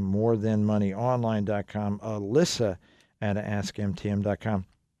AskMTM.com. MoreThanMoneyOnline.com. Alyssa at AskMTM.com.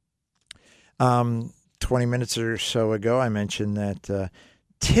 20 minutes or so ago, I mentioned that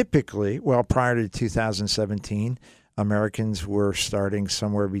typically, prior to 2017, Americans were starting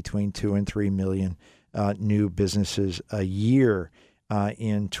somewhere between 2 and 3 million new businesses a year.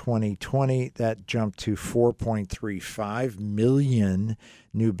 In 2020, that jumped to 4.35 million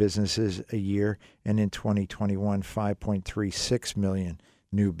new businesses a year, and in 2021, 5.36 million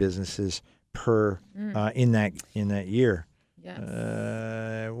new businesses per in that year.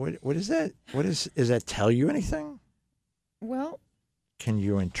 Yes. What is that? Does that tell you anything? Well, can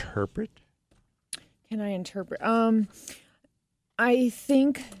you interpret? Can I interpret? I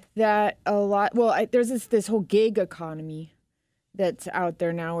think that a lot. Well, there's this whole gig economy that's out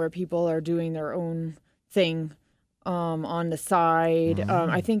there now where people are doing their own thing on the side.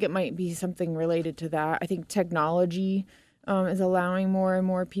 I think it might be something related to that. I think technology is allowing more and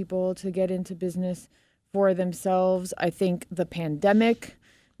more people to get into business for themselves. I think the pandemic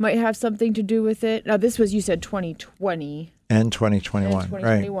might have something to do with it. Now, this was, you said 2020. And 2021. And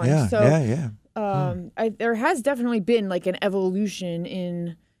 2021. Right. So, yeah. There has definitely been like an evolution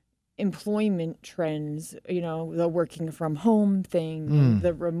in employment trends, the working from home thing,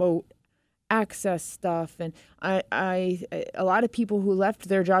 the remote access stuff. And a lot of people who left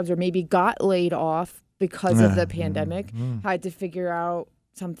their jobs or maybe got laid off because of the Mm, pandemic, had to figure out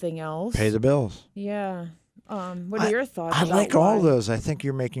something else. Pay the bills. Yeah. What are your thoughts? I about like all why? those. I think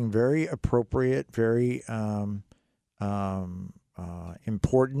you're making very appropriate, very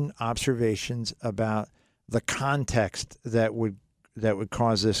important observations about the context that would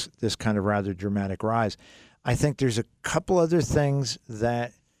cause this kind of rather dramatic rise. I think there's a couple other things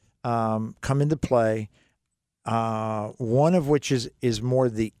that come into play. One of which is more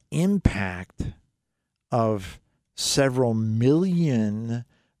the impact of several million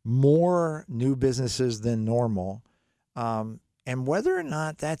more new businesses than normal, and whether or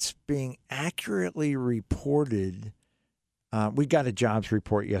not that's being accurately reported. We got a jobs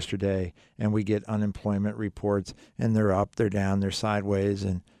report yesterday, and we get unemployment reports, and they're up, they're down, they're sideways,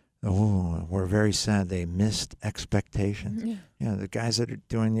 and we're very sad they missed expectations. Yeah, the guys that are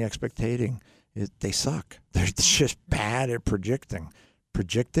doing the expectating, they suck. They're just bad at predicting.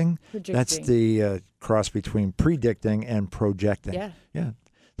 Predicting? That's the cross between predicting and projecting. Yeah.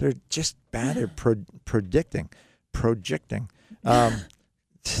 They're just bad at predicting. Projecting.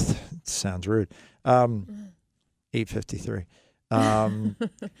 Sounds rude. 8:53.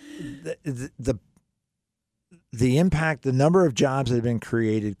 The impact, the number of jobs that have been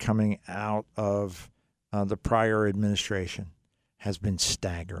created coming out of the prior administration has been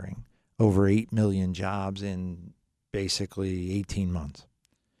staggering. Over 8 million jobs in basically 18 months.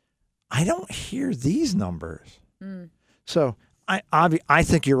 I don't hear these numbers. So I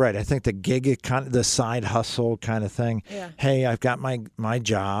think you're right. I think the gig economy, the side hustle kind of thing. Yeah. Hey, I've got my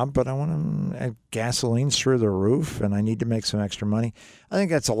job, but I want to gasoline's through the roof, and I need to make some extra money. I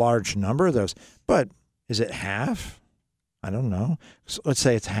think that's a large number of those. But is it half? I don't know. So let's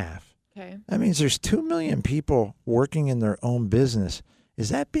say it's half. Okay. That means there's 2 million people working in their own business. Is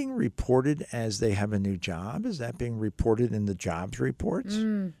that being reported as they have a new job? Is that being reported in the jobs reports?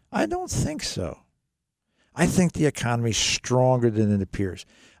 I don't think so. I think the economy's stronger than it appears.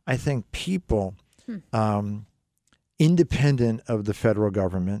 I think people, independent of the federal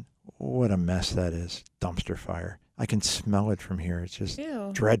government, what a mess that is. Dumpster fire. I can smell it from here. It's just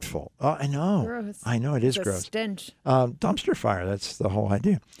Ew. dreadful. Oh, I know. Gross. I know it is It's a gross. stench. Dumpster fire. That's the whole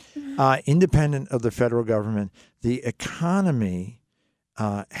idea. Independent of the federal government, the economy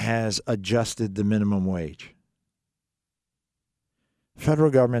has adjusted the minimum wage.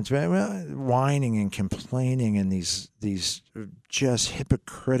 Federal government's whining and complaining, and these just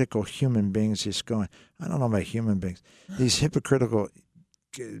hypocritical human beings just going, I don't know about human beings, these hypocritical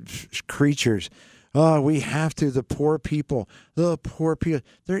creatures. Oh, we have to, the poor people.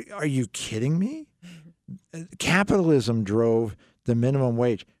 Are you kidding me? Capitalism drove the minimum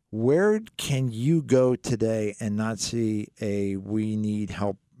wage. Where can you go today and not see we need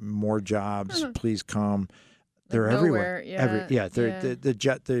help, more jobs, please come? They're everywhere. Yeah.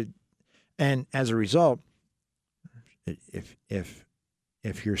 And as a result,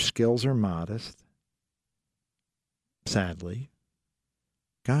 if your skills are modest, sadly,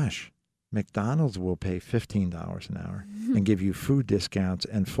 gosh, McDonald's will pay $15 an hour and give you food discounts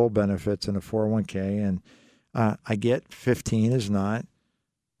and full benefits and a 401k. And I get 15 is not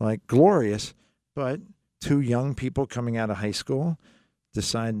like glorious, but two young people coming out of high school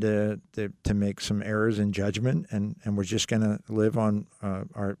decide to make some errors in judgment, and we're just going to live on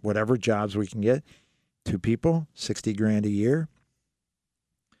our whatever jobs we can get. Two people, $60,000 a year.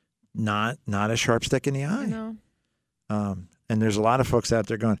 Not a sharp stick in the eye. No. And there's a lot of folks out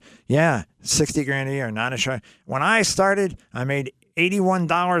there going, yeah, $60,000 a year, not a sharp. When I started, I made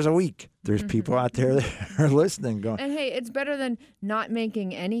 $81 a week. There's people out there that are listening going, And hey, it's better than not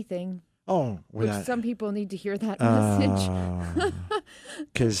making anything. oh, Which some people need to hear that message.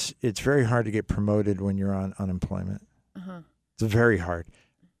 because it's very hard to get promoted when you're on unemployment. It's very hard.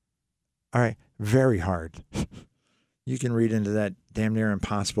 All right, very hard. You can read into that. Damn near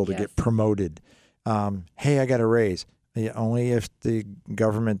impossible to get promoted. Hey, I got a raise. Yeah, only if the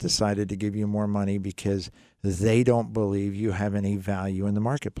government decided to give you more money because they don't believe you have any value in the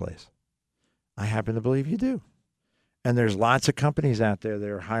marketplace. I happen to believe you do. And there's lots of companies out there that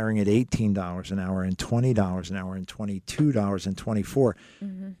are hiring at $18 an hour and $20 an hour and $22 and $24.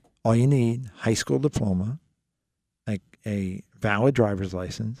 All you need, high school diploma, a valid driver's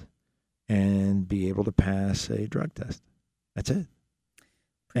license, and be able to pass a drug test. That's it.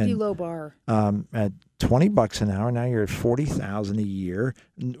 Pretty low bar. At $20 an hour, now you're at $40,000 a year,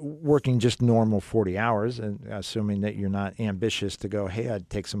 working just normal 40 hours, and assuming that you're not ambitious to go, hey, I'd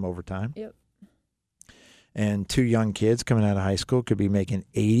take some overtime. Yep. And two young kids coming out of high school could be making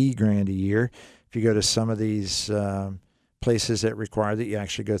 $80,000 a year. If you go to some of these places that require that you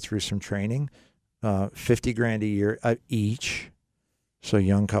actually go through some training, $50,000 a year each. So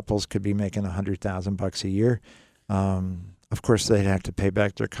young couples could be making $100,000 a year. Of course, they'd have to pay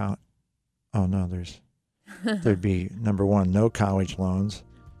back their Oh no, there'd be number one, no college loans,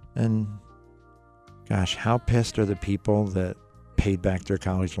 and gosh, how pissed are the people that paid back their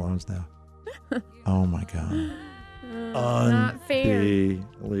college loans now? Oh my God. Not fair.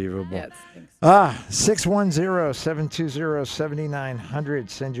 Unbelievable. Yeah, it stinks. 610-720-7900.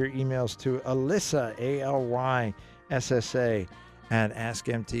 Send your emails to Alyssa, ALYSSA, at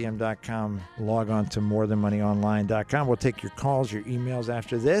askmtm.com. Log on to morethanmoneyonline.com. We'll take your calls, your emails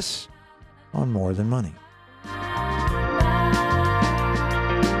after this on More Than Money.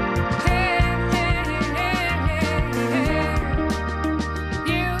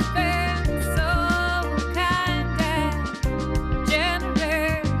 You've been so kind and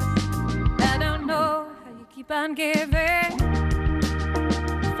generous. I don't know how you keep on giving.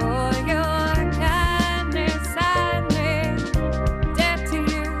 For your kindness, I'm in debt to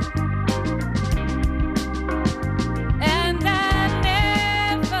you. And I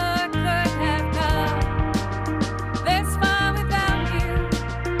never could have come this far without you.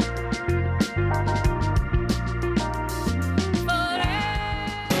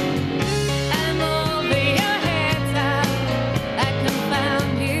 I'm over your head out. I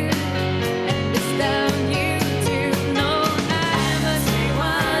confound you and astound you to know I must be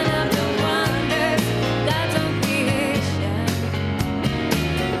one of the wonders God's own creation.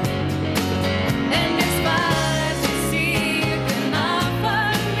 And as far as you see, you can offer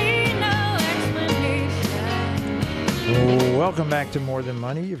me no explanation. Welcome back to More Than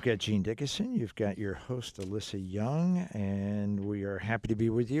Money. You've got Gene Dickinson. You've got your host, Alyssa Young, and we are happy to be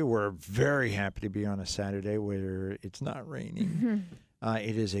with you. We're very happy to be on a Saturday where it's not raining.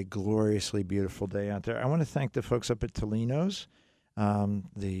 It is a gloriously beautiful day out there. I want to thank the folks up at Tolino's,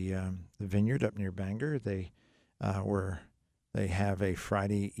 the vineyard up near Bangor. They have a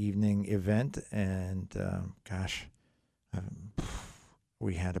Friday evening event, and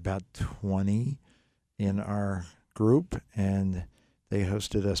we had about 20 in our group, and they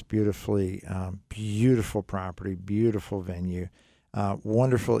hosted us beautifully. Beautiful property, beautiful venue,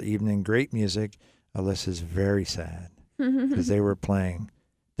 wonderful evening, great music. Alyssa's very sad because they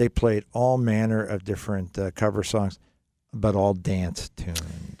played all manner of different cover songs, but all dance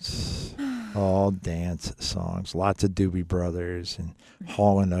tunes, all dance songs. Lots of Doobie Brothers and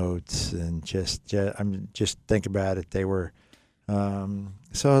Hall & Oates, and just think about it. They were.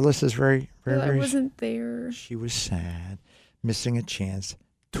 So Alyssa's very, very, Well, I very. wasn't there. She was sad, missing a chance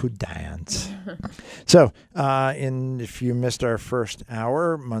to dance. So, if you missed our first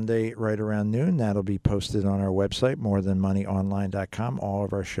hour, Monday right around noon, that'll be posted on our website, morethanmoneyonline.com. All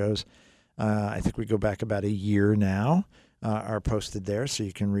of our shows, I think we go back about a year now, are posted there, so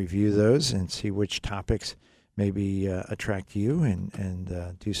you can review those and see which topics maybe attract you,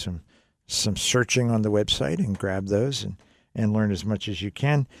 and do some searching on the website and grab those and learn as much as you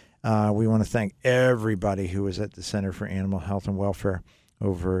can. We want to thank everybody who was at the Center for Animal Health and Welfare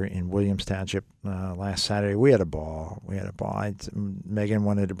over in Williams Township last Saturday. We had a ball. Megan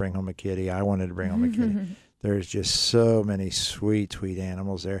wanted to bring home a kitty. I wanted to bring home a kitty. There's just so many sweet, sweet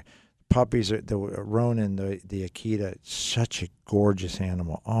animals there. Puppies, the Ronin, the Akita, such a gorgeous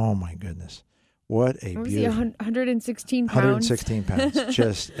animal. Oh, my goodness. What a What was he, beautiful... 116 pounds? 116 pounds.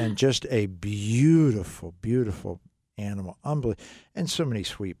 just a beautiful, beautiful animal, unbelievable, and so many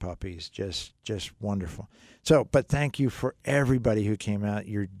sweet puppies, just wonderful. So, but thank you for everybody who came out.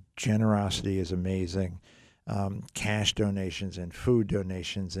 Your generosity is amazing. Cash donations and food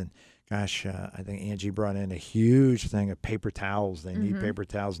donations, and gosh, I think Angie brought in a huge thing of paper towels. They need paper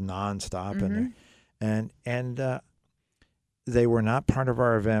towels nonstop, and they were not part of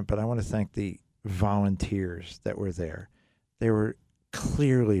our event, but I want to thank the volunteers that were there. They were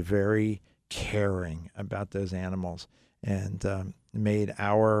clearly very caring about those animals, and made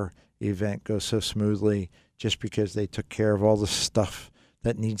our event go so smoothly just because they took care of all the stuff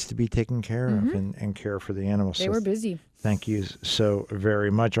that needs to be taken care of and care for the animals. They were busy. Thank you so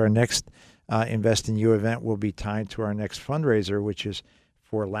very much. Our next Invest in You event will be tied to our next fundraiser, which is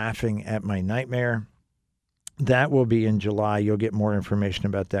for Laughing at My Nightmare. That will be in July. You'll get more information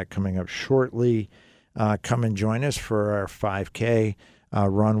about that coming up shortly. Come and join us for our 5K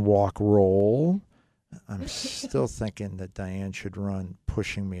run, walk, roll. I'm still thinking that Diane should run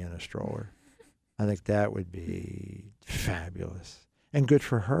pushing me in a stroller. I think that would be fabulous and good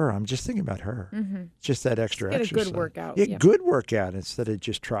for her. I'm just thinking about her. Just that extra Get a exercise. good workout. Yeah, Yeah. good workout instead of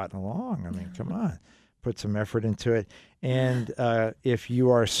just trotting along. I mean, come on. Put some effort into it. And if you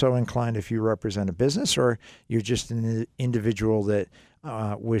are so inclined, if you represent a business or you're just an individual that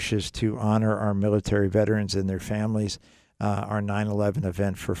wishes to honor our military veterans and their families, Our 9/11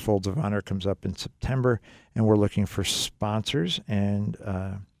 event for Folds of Honor comes up in September, and we're looking for sponsors and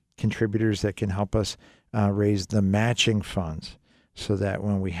contributors that can help us raise the matching funds so that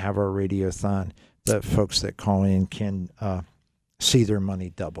when we have our radiothon, the folks that call in can see their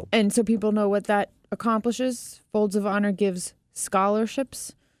money doubled. And so people know what that accomplishes. Folds of Honor gives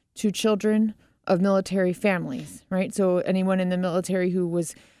scholarships to children of military families, right? So anyone in the military who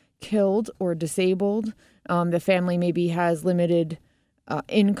was killed or disabled, the family maybe has limited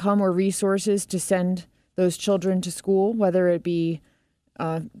income or resources to send those children to school, whether it be,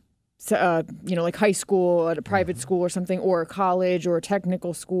 like high school at a private school or something, or college or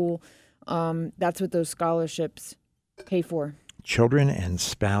technical school. That's what those scholarships pay for. Children and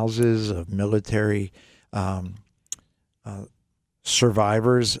spouses of military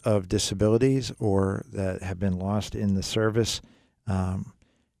survivors of disabilities or that have been lost in the service.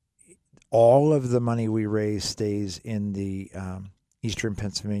 All of the money we raise stays in the Eastern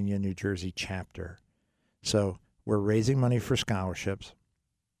Pennsylvania, New Jersey chapter. So we're raising money for scholarships.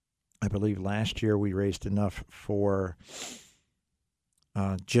 I believe last year we raised enough for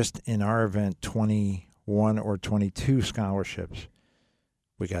just in our event 21 or 22 scholarships.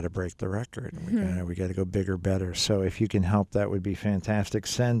 We got to break the record. We got to go bigger, better. So if you can help, that would be fantastic.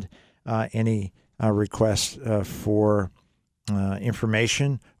 Send any requests for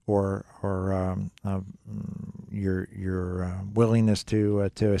information or your willingness to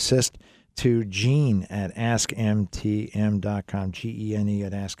assist to Gene at askmtm.com, Gene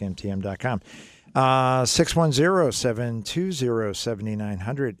at askmtm.com.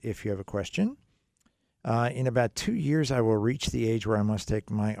 610-720-7900 if you have a question. In about 2 years, I will reach the age where I must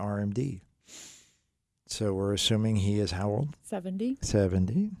take my RMD. So we're assuming he is how old? 70.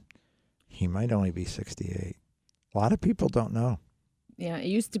 70. He might only be 68. A lot of people don't know. Yeah, it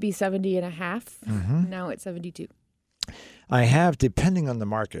used to be 70 and a half. Mm-hmm. Now it's 72. I have, depending on the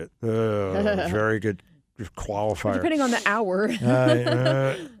market, very good qualifier. Depending on the hour.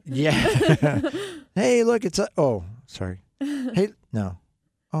 Yeah. Hey, look, it's up. Oh, sorry. Hey, no.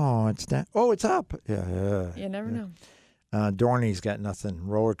 Oh, it's down. Oh, it's up. Yeah. You never know. Dorney's got nothing.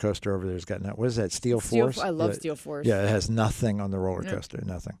 Roller coaster over there's got nothing. What is that? Steel Force? I love Steel Force. Yeah, it has nothing on the roller coaster.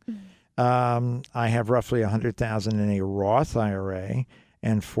 Nothing. I have roughly $100,000 in a Roth IRA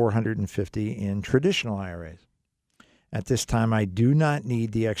and $450 in traditional IRAs. At this time, I do not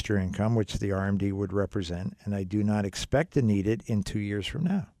need the extra income, which the RMD would represent, and I do not expect to need it in 2 years from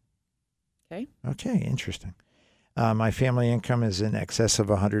now. Okay, interesting. My family income is in excess of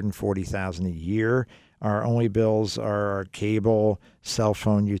 $140,000 a year. Our only bills are our cable, cell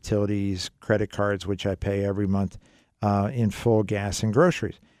phone, utilities, credit cards, which I pay every month in full, gas and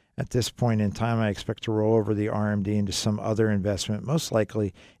groceries. At this point in time, I expect to roll over the RMD into some other investment, most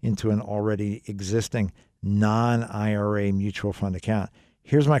likely into an already existing non-IRA mutual fund account.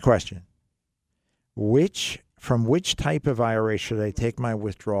 Here's my question. From which type of IRA should I take my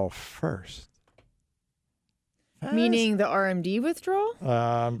withdrawal first? Meaning the RMD withdrawal?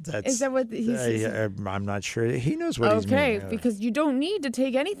 Is that what he's I'm not sure. He knows what he's meaning. Okay, because you don't need to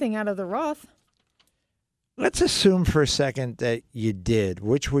take anything out of the Roth. Let's assume for a second that you did.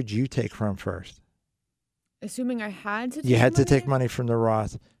 Which would you take from first? Assuming I had to take You had to money? take money from the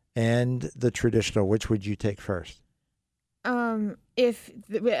Roth and the traditional. Which would you take first? If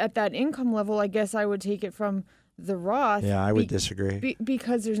at that income level, I guess I would take it from the Roth. Yeah, I would disagree.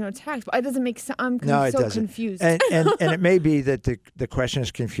 Because there's no tax. But it doesn't make sense. I'm it so doesn't. confused. And it may be that the question is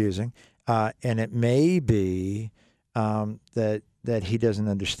confusing, and it may be that he doesn't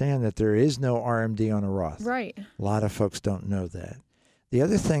understand that there is no RMD on a Roth. Right. A lot of folks don't know that. The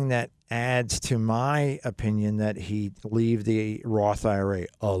other thing that adds to my opinion that he leave the Roth IRA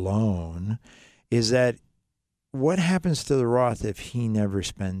alone is that what happens to the Roth if he never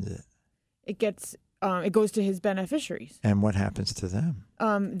spends it? It goes to his beneficiaries. And what happens to them?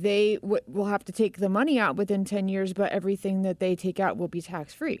 They will have to take the money out within 10 years, but everything that they take out will be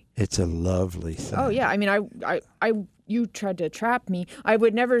tax-free. It's a lovely thing. Oh, yeah. I mean, you tried to trap me. I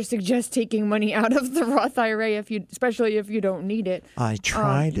would never suggest taking money out of the Roth IRA, especially if you don't need it. I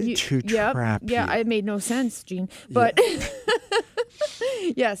tried to trap you. Yeah, it made no sense, Gene. But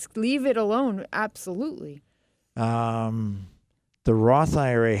yes, leave it alone. Absolutely. The Roth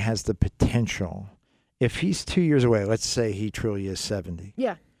IRA has the potential. If he's 2 years away, let's say he truly is 70.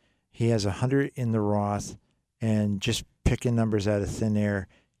 Yeah. He has 100 in the Roth, and just picking numbers out of thin air,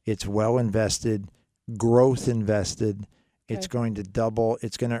 it's well invested, growth invested. Okay. It's going to double.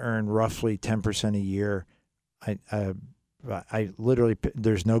 It's going to earn roughly 10% a year. I literally,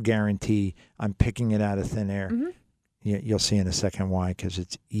 there's no guarantee. I'm picking it out of thin air. Mm-hmm. You'll see in a second why, because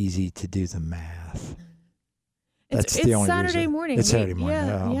it's easy to do the math. That's It's the only Saturday reason. morning. It's Saturday morning.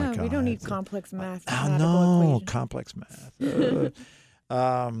 Yeah, Oh, my yeah. We don't God. need complex math. Oh, no, complex math.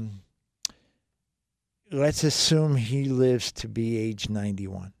 Let's assume he lives to be age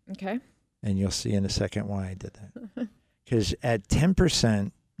 91. Okay. And you'll see in a second why I did that. Because at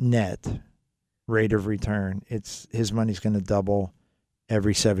 10% net rate of return, his money's going to double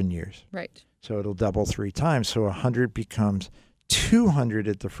every 7 years. Right. So it'll double 3 times. So 100 becomes 200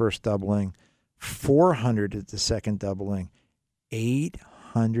 at the first doubling, 400 at the second doubling,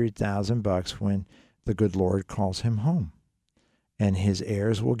 $800,000 when the good Lord calls him home. And his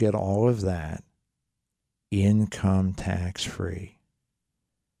heirs will get all of that income tax free.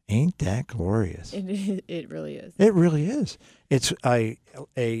 Ain't that glorious? It really is. It really is. It's a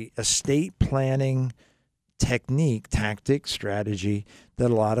estate planning technique, tactic, strategy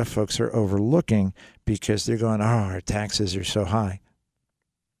that a lot of folks are overlooking because they're going, oh, our taxes are so high.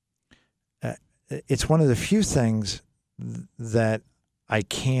 It's one of the few things that I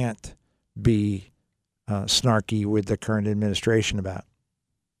can't be snarky with the current administration about,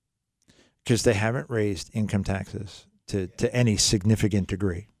 because they haven't raised income taxes to any significant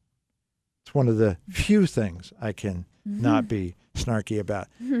degree. It's one of the few things I can not be snarky about.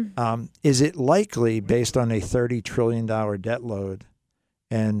 Is it likely, based on a $30 trillion debt load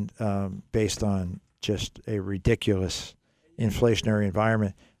and based on just a ridiculous inflationary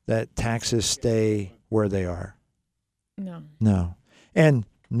environment, that taxes stay where they are? No. No. And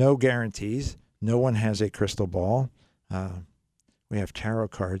no guarantees. No one has a crystal ball. We have tarot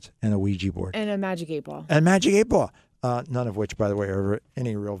cards and a Ouija board. And a magic 8-ball. And magic 8-ball. None of which, by the way, are of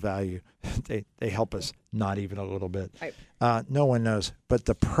any real value. They help us not even a little bit. Right. No one knows. But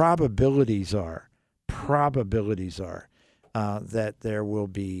the probabilities are that there will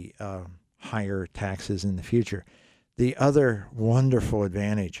be higher taxes in the future. The other wonderful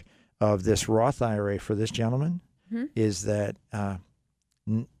advantage of this Roth IRA for this gentleman is that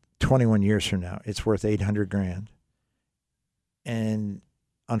 21 years from now, it's worth $800,000. And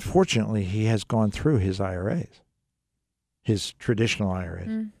unfortunately, he has gone through his IRAs, his traditional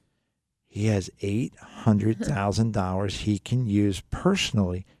IRAs. He has $800,000 he can use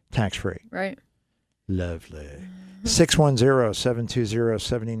personally tax-free. Right. Lovely.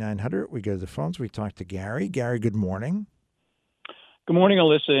 610-720-7900. We go to the phones. We talk to Gary. Gary, good morning. Good morning,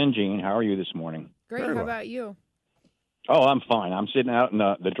 Alyssa and Jean. How are you this morning? Great. Very How well. about you? Oh, I'm fine. I'm sitting out in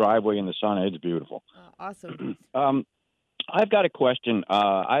the driveway in the sun. It's beautiful. Awesome. I've got a question.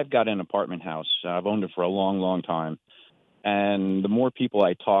 I've got an apartment house. I've owned it for a long, long time. And the more people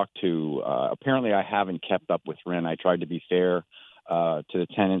I talk to, apparently I haven't kept up with rent. I tried to be fair to the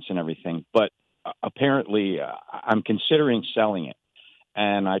tenants and everything. But apparently I'm considering selling it.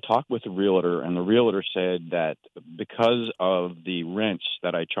 And I talked with a realtor, and the realtor said that because of the rents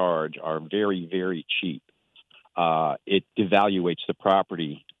that I charge are very, very cheap, it devaluates the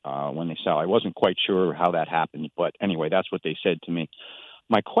property when they sell. I wasn't quite sure how that happened, but anyway, that's what they said to me.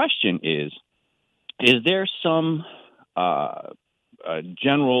 My question is there some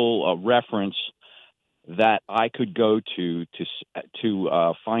general reference that I could go to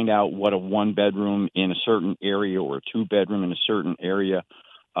find out what a one-bedroom in a certain area or a two-bedroom in a certain area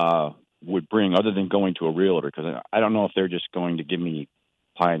would bring, other than going to a realtor? Because I don't know if they're just going to give me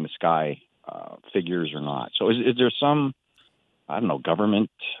pie-in-the-sky figures or not. So is there some, I don't know,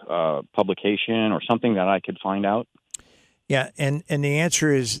 government publication or something that I could find out? Yeah, and the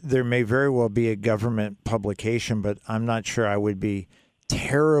answer is there may very well be a government publication, but I'm not sure I would be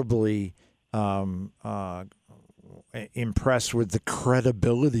terribly impressed with the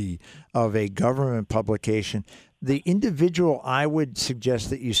credibility of a government publication. The individual I would suggest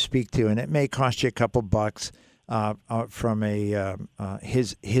that you speak to, and it may cost you a couple bucks from a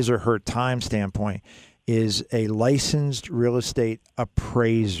his or her time standpoint, is a licensed real estate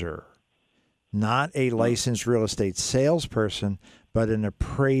appraiser. Not a licensed real estate salesperson, but an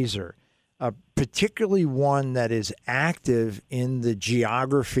appraiser, particularly one that is active in the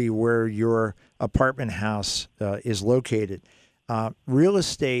geography where your apartment house is located. Real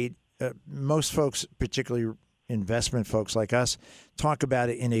estate, most folks, particularly investment folks like us, talk about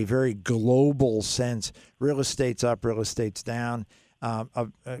it in a very global sense. Real estate's up, real estate's down.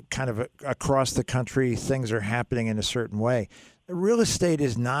 Kind of across the country, things are happening in a certain way. Real estate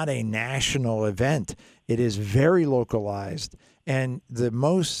is not a national event. It is very localized. And the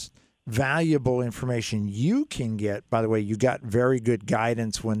most valuable information you can get, by the way, you got very good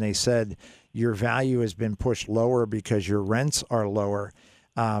guidance when they said your value has been pushed lower because your rents are lower.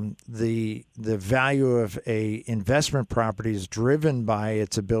 The value of a investment property is driven by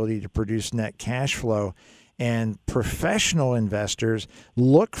its ability to produce net cash flow. And professional investors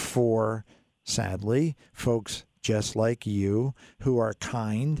look for, sadly, folks just like you, who are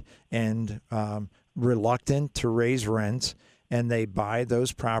kind and reluctant to raise rents, and they buy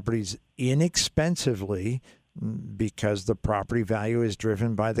those properties inexpensively because the property value is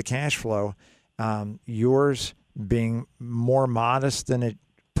driven by the cash flow. Yours being more modest than it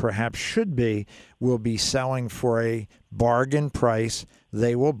perhaps should be, will be selling for a bargain price.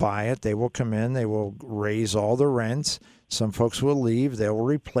 They will buy it. They will come in. They will raise all the rents. Some folks will leave. They will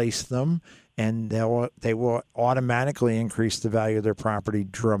replace them, and they will automatically increase the value of their property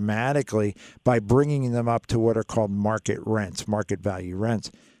dramatically by bringing them up to what are called market rents, market value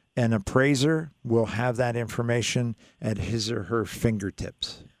rents. An appraiser will have that information at his or her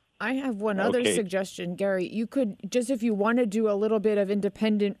fingertips. I have one other Okay. suggestion, Gary. You could just, if you want to do a little bit of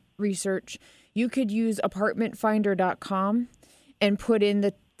independent research, you could use apartmentfinder.com and put in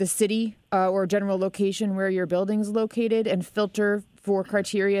the city or general location where your building's located and filter for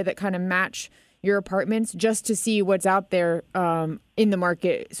criteria that kind of match your apartments, just to see what's out there in the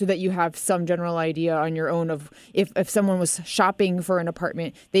market, so that you have some general idea on your own of if someone was shopping for an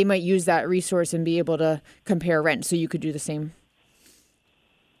apartment, they might use that resource and be able to compare rent. So you could do the same.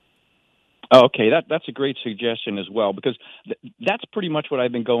 Okay, that's a great suggestion as well, because that's pretty much what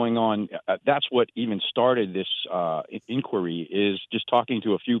I've been going on. That's what even started this inquiry, is just talking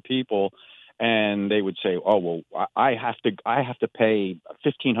to a few people, and they would say, "Oh, well, I have to pay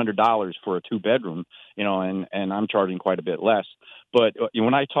 $1,500 for a 2-bedroom, and I'm charging quite a bit less." But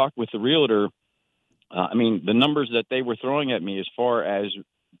when I talked with the realtor, the numbers that they were throwing at me as far as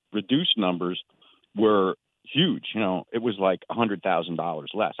reduced numbers were huge. It was like $100,000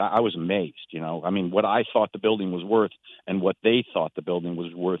 less. I was amazed. What I thought the building was worth and what they thought the building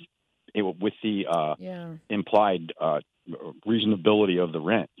was worth, with the implied reasonability of the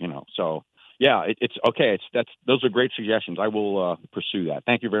rent. So yeah, it's okay. Those are great suggestions. I will pursue that.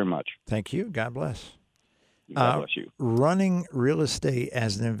 Thank you very much. Thank you. God bless. God bless you. Running real estate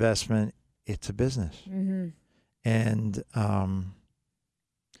as an investment, it's a business. Mm-hmm. And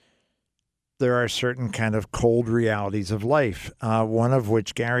there are certain kind of cold realities of life, one of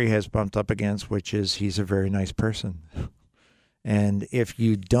which Gary has bumped up against, which is he's a very nice person. And if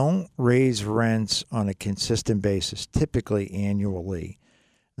you don't raise rents on a consistent basis, typically annually,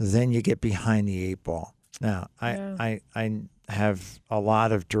 then you get behind the 8 ball. Now, I have a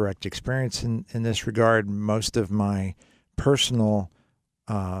lot of direct experience in this regard. Most of my personal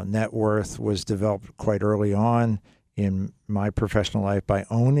net worth was developed quite early on in my professional life by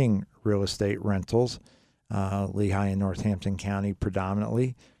owning real estate rentals, Lehigh and Northampton County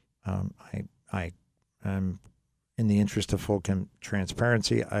predominantly. I am, in the interest of full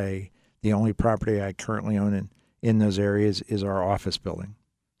transparency, the only property I currently own in those areas is our office building.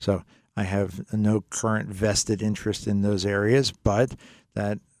 So I have no current vested interest in those areas, but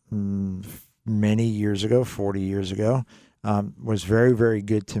that many years ago, 40 years ago, was very, very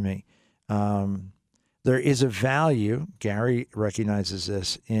good to me. There is a value, Gary recognizes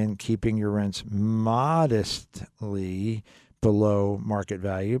this, in keeping your rents modestly below market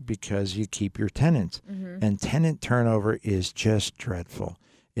value because you keep your tenants. Mm-hmm. And tenant turnover is just dreadful.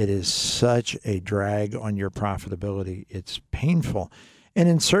 It is such a drag on your profitability. It's painful. And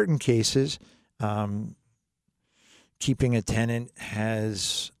in certain cases, keeping a tenant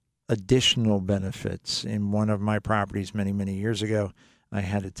has additional benefits. In one of my properties many, many years ago, I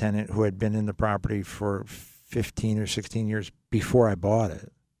had a tenant who had been in the property for 15 or 16 years before I bought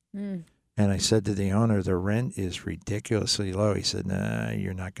it. Mm. And I said to the owner, the rent is ridiculously low. He said, "Nah,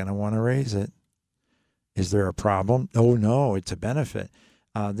 you're not going to want to raise it." Is there a problem? Oh, no, it's a benefit.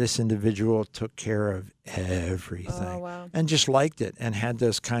 This individual took care of everything and just liked it and had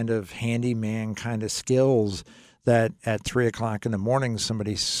those kind of handyman kind of skills that at 3 o'clock in the morning,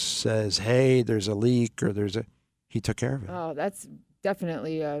 somebody says, "Hey, there's a leak," or he took care of it. Oh, that's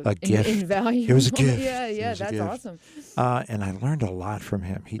definitely a gift. Invaluable. It was a gift. Yeah, that's awesome. And I learned a lot from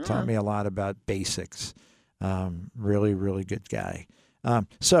him. He taught me a lot about basics. Really, really good guy.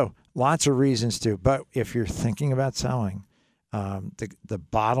 So lots of reasons to. But if you're thinking about selling, the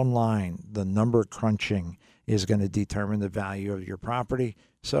bottom line, the number crunching is going to determine the value of your property.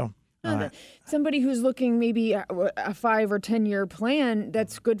 So somebody who's looking maybe at a 5 or 10 year plan,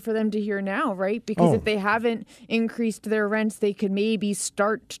 that's good for them to hear now, right? Because if they haven't increased their rents, they could maybe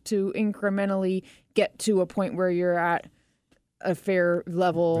start to incrementally get to a point where you're at a fair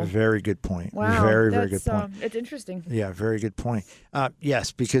level. Very good point. Wow, very good point. It's interesting. Yeah, very good point.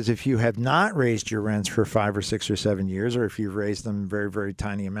 Yes, because if you have not raised your rents for 5 or 6 or 7 years, or if you've raised them in very, very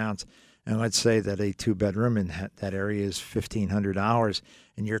tiny amounts, and let's say that a 2-bedroom in that area is $1,500,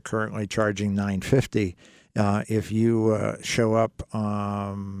 and you're currently charging $950. If you show up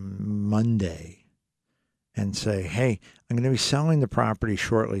on Monday and say, hey, I'm going to be selling the property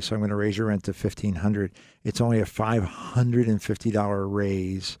shortly, so I'm going to raise your rent to $1,500. It's only a $550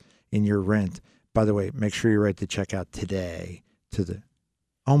 raise in your rent. By the way, make sure you write the check out today to the,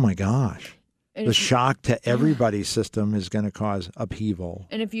 oh my gosh. And The if you- shock to everybody's system is going to cause upheaval.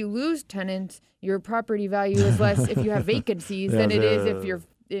 And if you lose tenants, your property value is less if you have vacancies Yeah, than it is the- if you're,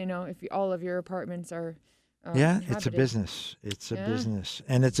 if all of your apartments are. Yeah, it's a inhabited. business. It's a Yeah. business.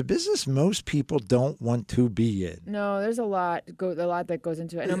 And it's a business most people don't want to be in. No, there's a lot that goes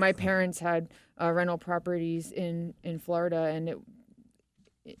into it. I know my parents had rental properties in Florida, and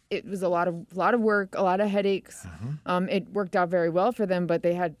it was a lot of work, a lot of headaches. It worked out very well for them, but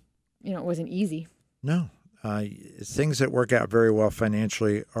they had, it wasn't easy. No. Things that work out very well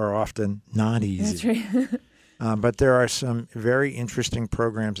financially are often not easy. That's right. But there are some very interesting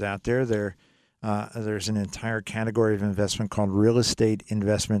programs out there. There's an entire category of investment called real estate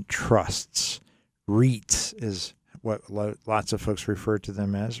investment trusts. REITs is what lots of folks refer to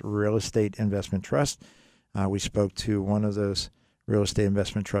them as, real estate investment trust. We spoke to one of those real estate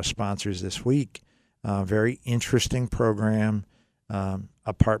investment trust sponsors this week. Very interesting program,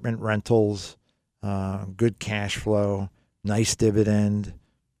 apartment rentals, good cash flow, nice dividend,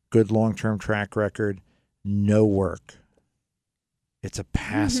 good long-term track record, no work. It's a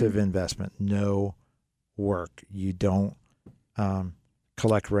passive investment, no work. You don't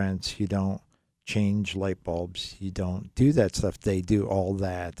collect rents. You don't change light bulbs. You don't do that stuff. They do all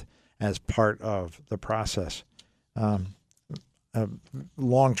that as part of the process. A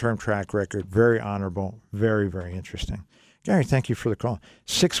long-term track record, very honorable, very, very interesting. Gary, thank you for the call.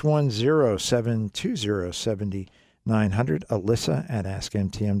 610-720-7900, Alyssa at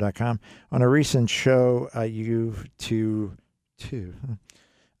AskMTM.com. On a recent show, you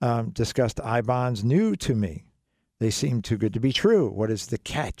discussed I-bonds new to me. They seem too good to be true. What is the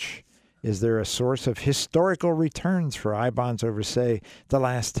catch? Is there a source of historical returns for I-bonds over, say, the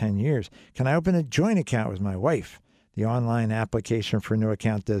last 10 years? Can I open a joint account with my wife? The online application for a new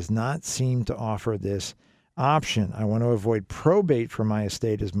account does not seem to offer this option. I want to avoid probate for my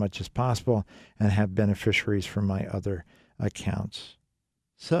estate as much as possible and have beneficiaries from my other accounts.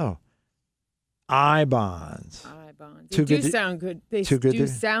 So, I-bonds. They Too do good to- sound good. They too good do to-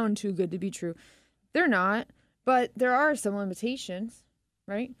 sound too good to be true. They're not, but there are some limitations,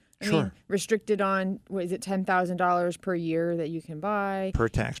 right? I mean, Sure. restricted on, what is it, $10,000 per year that you can buy. Per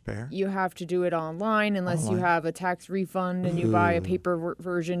taxpayer. You have to do it online unless you Online. have a tax refund and you buy a Ooh. paper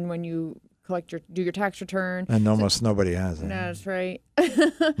version when you do your tax return. And almost nobody has it. That's right.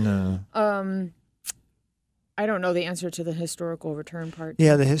 No. I don't know the answer to the historical return part.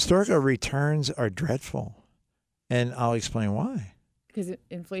 Yeah, the historical returns are dreadful. And I'll explain why. Because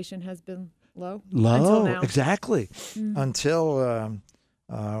inflation has been low. Low, Until now. exactly. Mm. Until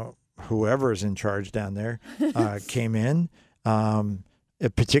whoever's in charge down there came in,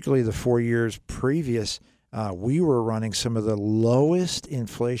 particularly the 4 years previous, we were running some of the lowest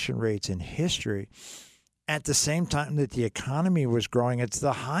inflation rates in history at the same time that the economy was growing at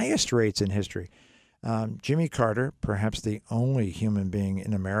the highest rates in history. Jimmy Carter, perhaps the only human being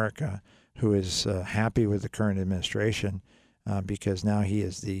in America who is happy with the current administration because now he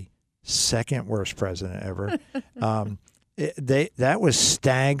is the second worst president ever. That was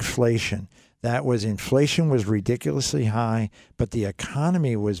stagflation. That was inflation was ridiculously high, but the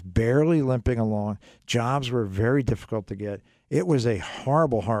economy was barely limping along. Jobs were very difficult to get. It was a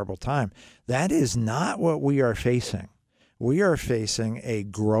horrible, horrible time. That is not what we are facing. We are facing a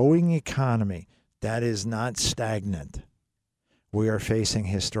growing economy that is not stagnant. We are facing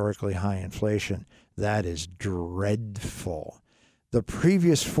historically high inflation. That is dreadful. The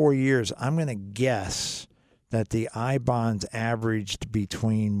previous 4 years, I'm going to guess that the I-bonds averaged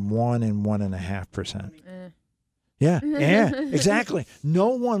between 1 and 1.5%. Yeah, yeah, exactly. No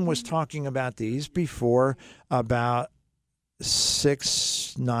one was talking about these before about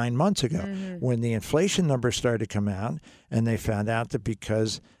 6-9 months ago when the inflation numbers started to come out, and they found out that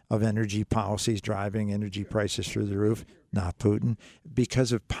because of energy policies driving energy prices through the roof, not Putin,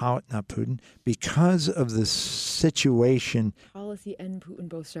 because of because of the situation. Policy and Putin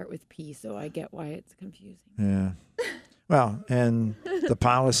both start with P, so I get why it's confusing. Yeah. Well, and the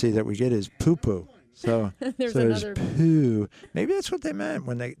policy that we get is poo-poo. So There's there's another. poo. Maybe that's what they meant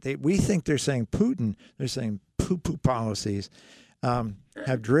when we think they're saying Putin. They're saying poo-poo policies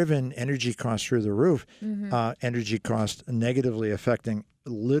have driven energy costs through the roof. Energy costs negatively affecting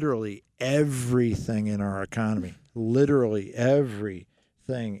literally everything in our economy. Literally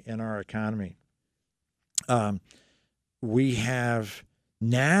everything in our economy. We got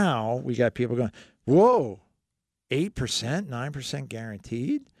people going, whoa, 8%, 9%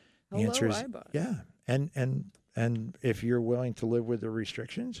 guaranteed? The Hello, answer is iBot. yeah. And if you're willing to live with the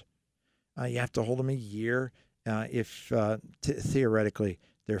restrictions, you have to hold them a year. If theoretically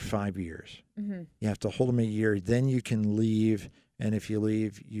they're 5 years, you have to hold them a year. Then you can leave, and if you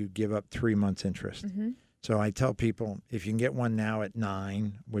leave, you give up 3 months interest. So I tell people if you can get one now at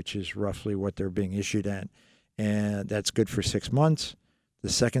 9, which is roughly what they're being issued at, and that's good for 6 months. The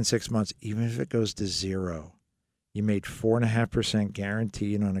second 6 months, even if it goes to 0, you made 4.5%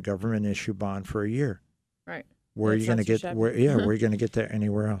 guaranteed on a government issue bond for a year. Right. Where are you going to get? Where are you going to get that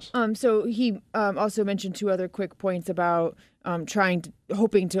anywhere else? So he also mentioned 2 other quick points about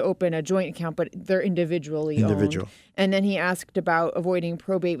hoping to open a joint account, but they're individually owned. And then he asked about avoiding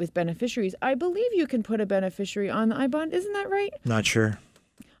probate with beneficiaries. I believe you can put a beneficiary on the I-bond. Isn't that right? Not sure.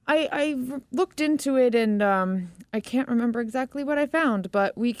 I looked into it, and I can't remember exactly what I found,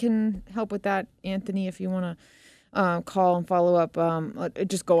 but we can help with that, Anthony, if you want to call and follow up.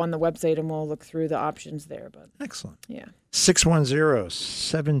 Just go on the website, and we'll look through the options there. But excellent. Yeah.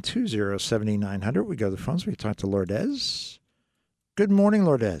 610-720-7900. We go to the phones. We talk to Lourdes. Good morning,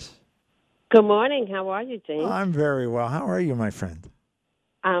 Lourdes. Good morning. How are you, James? I'm very well. How are you, my friend?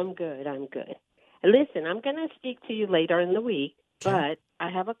 I'm good. Listen, I'm going to speak to you later in the week, but I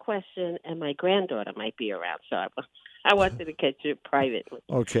have a question, and my granddaughter might be around, so I wanted to catch you privately.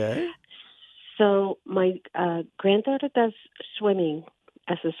 Okay. So my granddaughter does swimming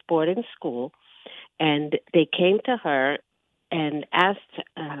as a sport in school, and they came to her and asked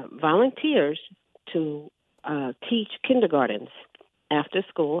volunteers to teach kindergartens after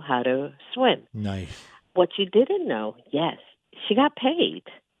school how to swim. Nice. What you didn't know, yes, she got paid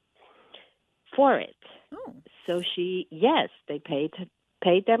for it. Oh. So they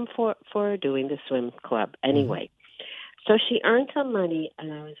paid them for doing the swim club anyway. So she earned some money,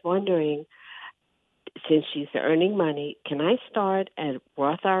 and I was wondering, since she's earning money, can I start a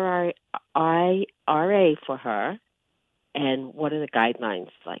Roth IRA for her? And what are the guidelines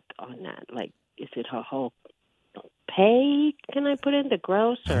like on that? Like, is it her whole pay? Can I put in the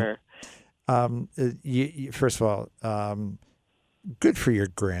gross or? First of all, good for your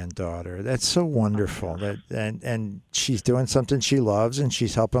granddaughter. That's so wonderful. And she's doing something she loves, and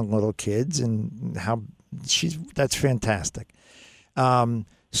she's helping little kids, and that's fantastic.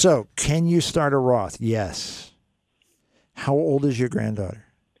 So, can you start a Roth? Yes. How old is your granddaughter?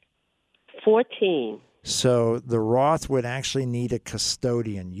 14. So the Roth would actually need a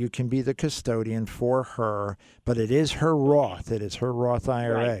custodian. You can be the custodian for her, but it is her Roth. It is her Roth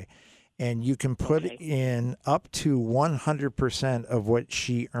IRA. Right. And you can put in up to 100% of what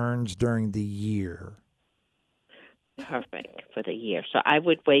she earns during the year. Perfect for the year. So I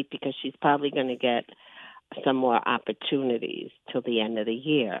would wait because she's probably going to get some more opportunities till the end of the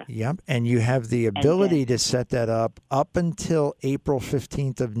year. Yep. And you have the ability to set that up until April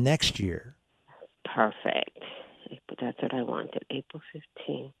 15th of next year. Perfect. That's what I wanted. April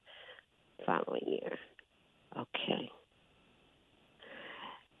 15th, following year. Okay.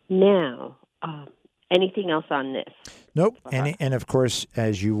 Now, anything else on this? Nope. And of course,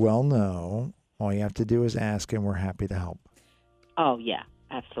 as you well know, all you have to do is ask, and we're happy to help. Oh, yeah.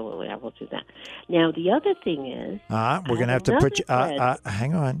 Absolutely, I will do that. Now, the other thing is, we're going to have to put you.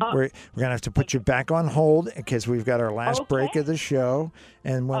 Hang on, we're going to have to put you back on hold because we've got our last break of the show,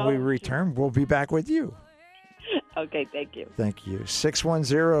 and when we return, we'll be back with you. Okay, thank you. Thank you.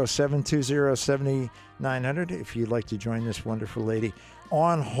 610-720-7900. If you'd like to join this wonderful lady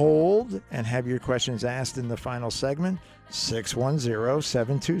on hold and have your questions asked in the final segment,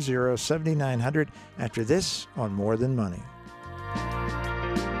 610-720-7900. After this, on More Than Money.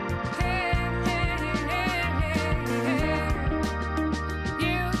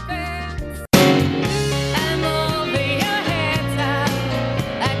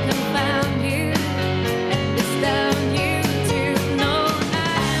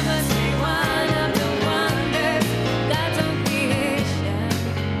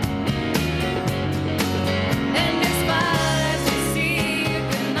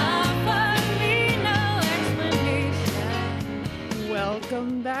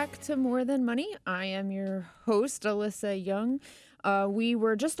 To More Than Money. I am your host, Alyssa Young. We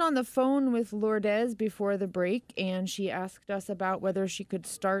were just on the phone with Lourdes before the break, and she asked us about whether she could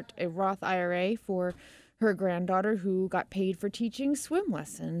start a Roth IRA for her granddaughter who got paid for teaching swim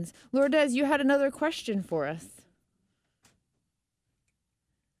lessons. Lourdes, you had another question for us.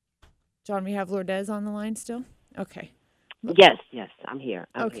 John, we have Lourdes on the line still? Okay. Yes, I'm here.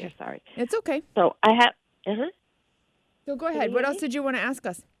 I'm here, sorry. It's okay. So I have... So go ahead. What else did you want to ask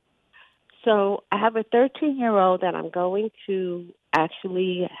us? So I have a 13-year-old that I'm going to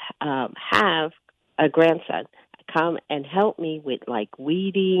actually have a grandson come and help me with like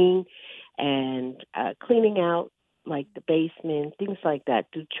weeding and cleaning out like the basement, things like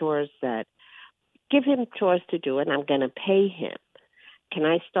that. Do chores that give him chores to do, and I'm going to pay him. Can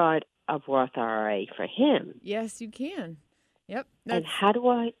I start a Roth IRA for him? Yes, you can. Yep. And how do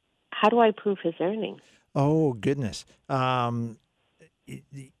I prove his earnings? Oh, goodness.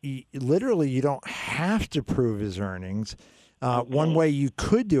 Literally, you don't have to prove his earnings. One way you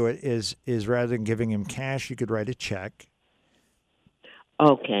could do it is rather than giving him cash, you could write a check.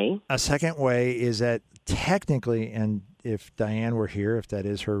 Okay. A second way is that technically, and if Diane were here, if that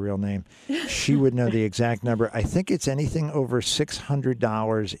is her real name, she would know the exact number. I think it's anything over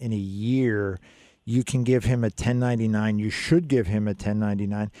 $600 in a year. You can give him a 1099. You should give him a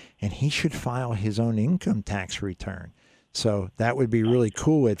 1099, and he should file his own income tax return. So that would be really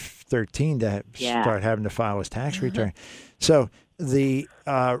cool at 13 to start having to file his tax return. So the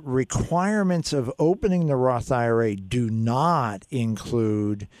requirements of opening the Roth IRA do not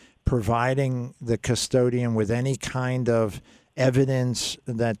include providing the custodian with any kind of evidence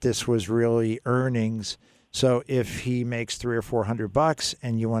that this was really earnings. So if he makes $300 or $400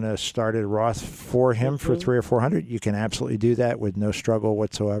 and you want to start a Roth for him for $300 or $400, you can absolutely do that with no struggle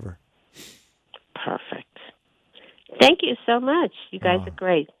whatsoever. Perfect. Thank you so much. You guys are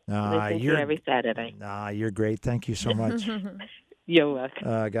great. Listen to you every Saturday. You're great. Thank you so much. You're welcome.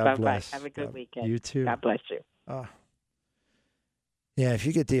 God Bye-bye. bless. Have a good weekend. You too. God bless you. Yeah, if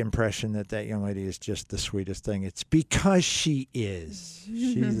you get the impression that that young lady is just the sweetest thing, it's because she is.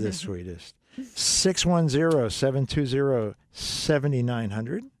 She's the sweetest.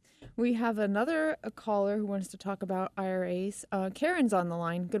 610-720-7900. We have another caller who wants to talk about IRAs. Karen's on the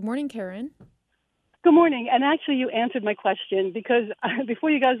line. Good morning, Karen. Good morning. And actually, you answered my question because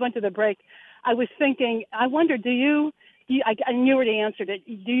before you guys went to the break, I was thinking, I wonder, and you already answered it,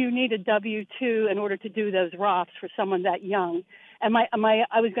 do you need a W-2 in order to do those Roths for someone that young? And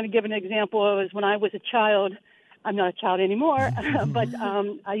I was going to give an example. It was when I was a child. I'm not a child anymore, but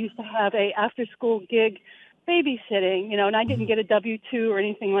I used to have a after-school gig babysitting, and I didn't get a W-2 or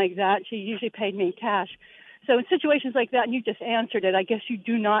anything like that. She usually paid me in cash. So in situations like that, and you just answered it, I guess you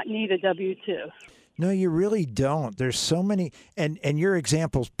do not need a W-2. No, you really don't. There's so many, and your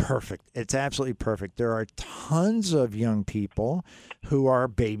example's perfect. It's absolutely perfect. There are tons of young people who are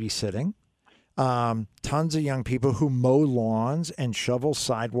babysitting, tons of young people who mow lawns and shovel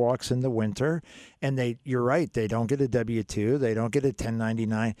sidewalks in the winter, and you're right, they don't get a W-2, they don't get a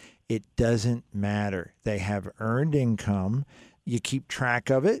 1099. It doesn't matter. They have earned income. You keep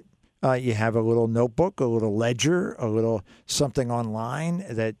track of it. You have a little notebook, a little ledger, a little something online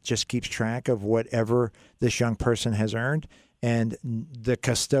that just keeps track of whatever this young person has earned. And the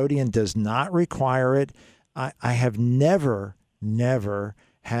custodian does not require it. I have never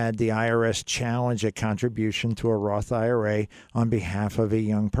had the IRS challenge a contribution to a Roth IRA on behalf of a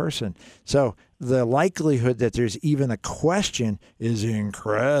young person. So the likelihood that there's even a question is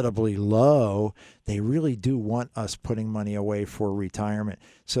incredibly low. They really do want us putting money away for retirement.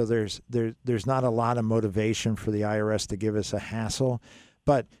 So there's not a lot of motivation for the IRS to give us a hassle.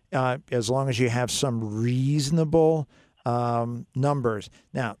 But as long as you have some reasonable numbers.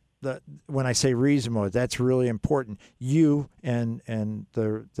 Now, when I say reasonable, that's really important. You and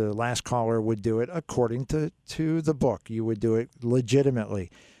the last caller would do it according to the book. You would do it legitimately.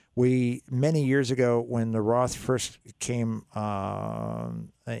 We, many years ago, when the Roth first came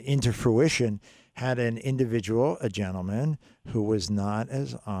into fruition, had an individual, a gentleman, who was not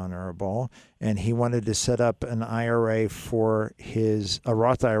as honorable, and he wanted to set up an IRA a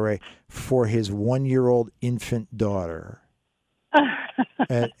Roth IRA for his 1-year-old infant daughter.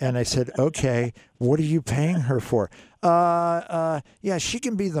 And I said, okay, what are you paying her for? Yeah, she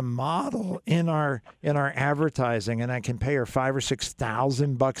can be the model in our advertising, and I can pay her $5,000 or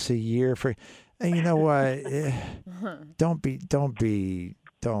 $6,000 a year for. And you know what? Don't be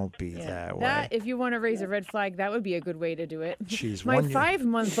that way. That, if you want to raise a red flag, that would be a good way to do it. She's My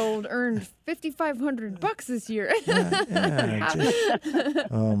 5-month-old earned $5,500 this year.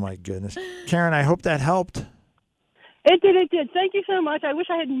 Oh my goodness, Karen, I hope that helped. It did. Thank you so much. I wish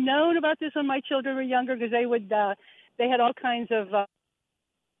I had known about this when my children were younger because they had all kinds of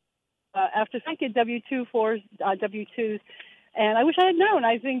after I get W-2s, and I wish I had known.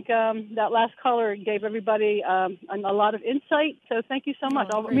 I think that last caller gave everybody a lot of insight. So thank you so much.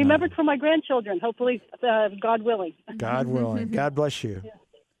 I'll remember it for my grandchildren. Hopefully, God willing. God willing. God bless you. Yeah.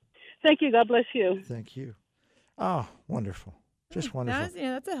 Thank you. God bless you. Thank you. Oh, wonderful. Just wonderful.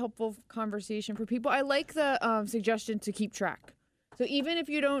 That's a helpful conversation for people. I like the suggestion to keep track. So even if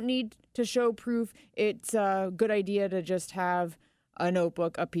you don't need to show proof, it's a good idea to just have a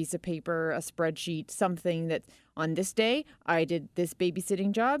notebook, a piece of paper, a spreadsheet, something that on this day I did this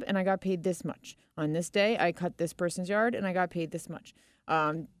babysitting job and I got paid this much. On this day I cut this person's yard and I got paid this much.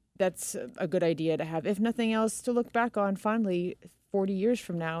 That's a good idea to have, if nothing else, to look back on fondly 40 years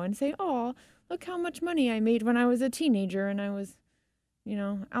from now and say, oh, look how much money I made when I was a teenager and I was,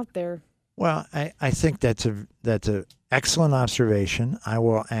 out there. Well, I think that's a excellent observation. I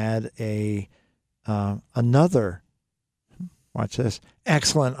will add another. Watch this.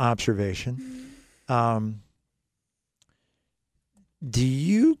 Excellent observation. Do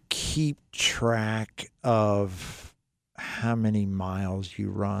you keep track of how many miles you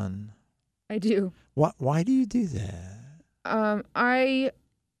run? I do. Why do you do that? I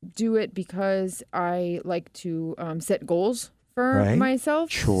do it because I like to set goals for myself.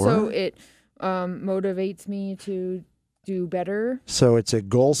 Sure. So it motivates me to do better. So it's a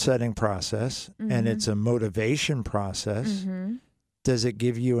goal-setting process, and it's a motivation process. Mm-hmm. Does it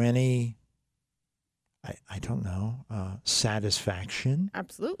give you any, I don't know, satisfaction?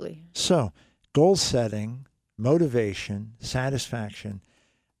 Absolutely. So goal-setting, motivation, satisfaction.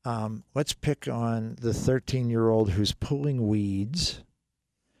 Let's pick on the 13-year-old who's pulling weeds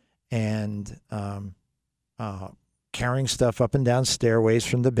and carrying stuff up and down stairways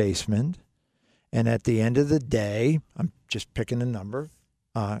from the basement. And at the end of the day, I'm just picking a number,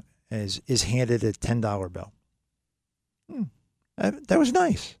 is handed a $10 bill. That was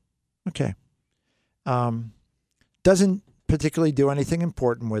nice. Okay. Doesn't particularly do anything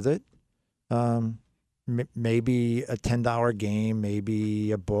important with it. Maybe a $10 game,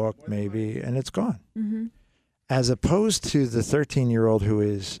 maybe a book, and it's gone. Mm-hmm. As opposed to the 13-year-old who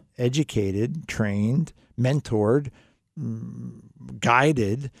is educated, trained, mentored,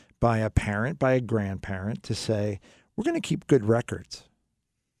 guided by a parent, by a grandparent to say, we're going to keep good records.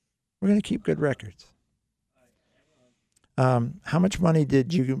 We're going to keep good records. How much money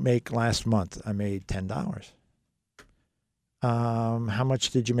did you make last month? I made $10. How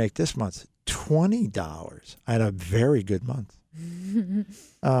much did you make this month? $20. I had a very good month.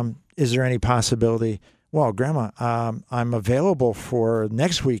 Is there any possibility? Well, Grandma, I'm available for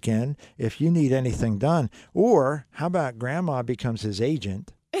next weekend if you need anything done. Or how about Grandma becomes his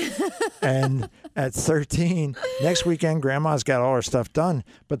agent? And at 13, next weekend, Grandma's got all her stuff done,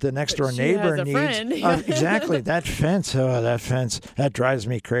 but the next door neighbor has a friend. Exactly, that fence, that drives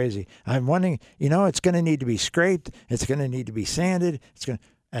me crazy. I'm wondering, it's going to need to be scraped. It's going to need to be sanded.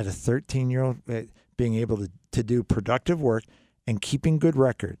 At a 13-year-old, being able to do productive work and keeping good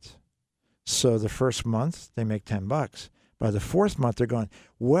records. So the first month, they make $10. By the fourth month, they're going,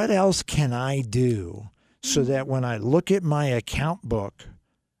 what else can I do so that when I look at my account book,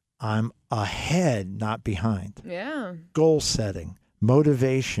 I'm ahead, not behind? Yeah. Goal setting,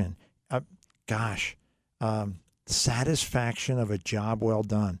 motivation, satisfaction of a job well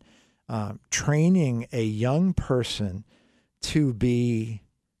done, training a young person to be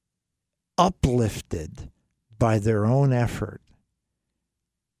uplifted by their own effort.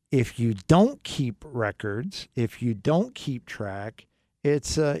 If you don't keep records, if you don't keep track,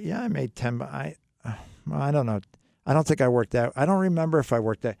 it's I made 10. I don't know. I don't think I worked out. I don't remember if I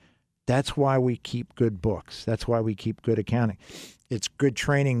worked out. That's why we keep good books. That's why we keep good accounting. It's good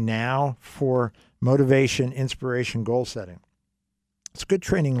training now for motivation, inspiration, goal setting. It's good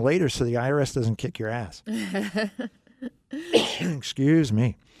training later so the IRS doesn't kick your ass. Excuse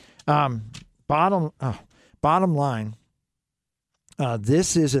me. Bottom line,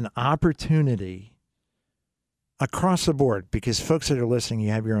 this is an opportunity across the board because folks that are listening,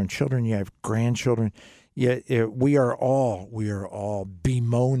 you have your own children, you have grandchildren. We are all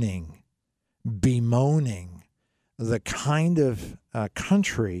bemoaning the kind of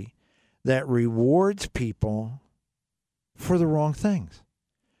country that rewards people for the wrong things.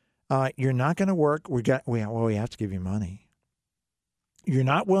 You're not going to work. We have to give you money. You're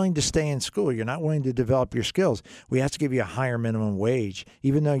not willing to stay in school. You're not willing to develop your skills. We have to give you a higher minimum wage,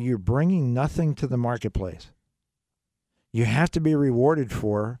 even though you're bringing nothing to the marketplace. You have to be rewarded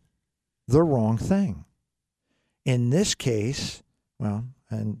for the wrong thing. In this case,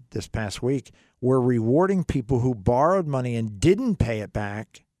 and this past week, we're rewarding people who borrowed money and didn't pay it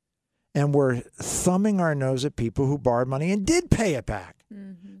back, and we're thumbing our nose at people who borrowed money and did pay it back.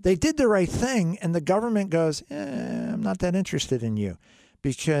 Mm-hmm. They did the right thing, and the government goes, I'm not that interested in you.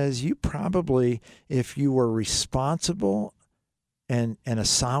 Because you probably, if you were responsible and a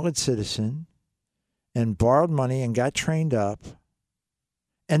solid citizen and borrowed money and got trained up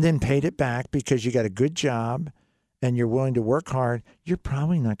and then paid it back because you got a good job and you're willing to work hard, you're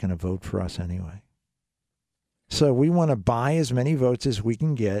probably not going to vote for us anyway. So we want to buy as many votes as we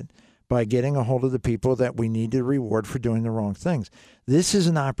can get by getting a hold of the people that we need to reward for doing the wrong things. This is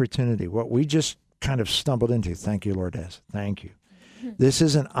an opportunity. What we just kind of stumbled into. Thank you, Lourdes. Thank you. This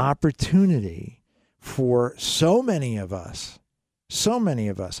is an opportunity for so many of us.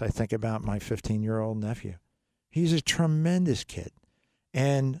 I think about my 15-year-old nephew. He's a tremendous kid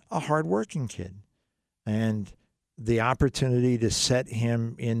and a hardworking kid. And the opportunity to set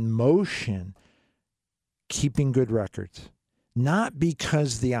him in motion, keeping good records. Not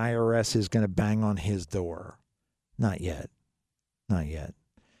because the IRS is going to bang on his door. Not yet.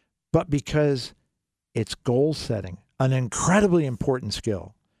 But because it's goal setting, an incredibly important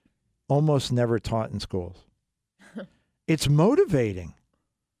skill, almost never taught in schools. It's motivating.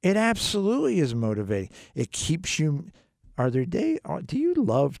 It absolutely is motivating. It keeps you. Do you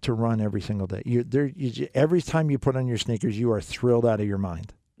love to run every single day? Every time you put on your sneakers, you are thrilled out of your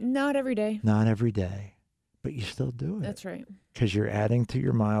mind. Not every day. Not every day. But you still do it. That's right. Because you're adding to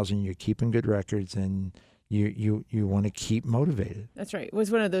your miles and you're keeping good records and you want to keep motivated. That's right. It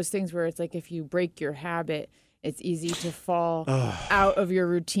was one of those things where it's like if you break your habit, it's easy to fall out of your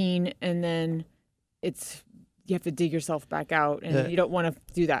routine, and then you have to dig yourself back out, and you don't want to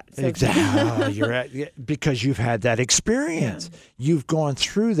do that. So. Exactly. Because you've had that experience. Yeah. You've gone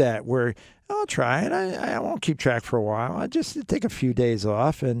through that where I'll try it. I won't keep track for a while. I just take a few days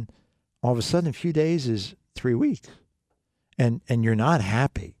off, and all of a sudden, a few days is 3 weeks, and you're not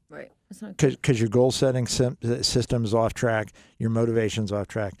happy. Right. Because your goal setting system is off track, your motivation's off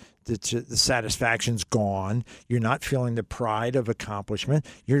track, the satisfaction's gone. You're not feeling the pride of accomplishment.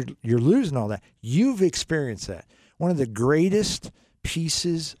 You're losing all that. You've experienced that. One of the greatest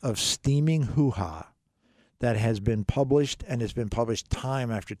pieces of steaming hoo-ha that has been published, and has been published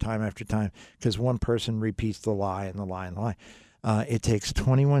time after time after time, because one person repeats the lie and the lie and the lie. It takes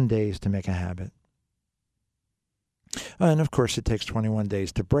 21 days to make a habit. And, of course, it takes 21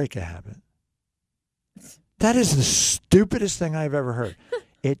 days to break a habit. That is the stupidest thing I've ever heard.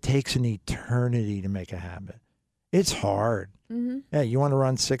 It takes an eternity to make a habit. It's hard. Mm-hmm. Yeah, you want to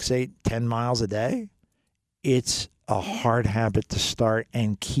run 6, 8, 10 miles a day? It's a hard habit to start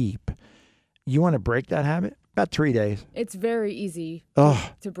and keep. You want to break that habit? About 3 days. It's very easy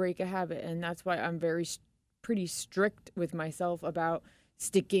to break a habit, and that's why I'm pretty strict with myself about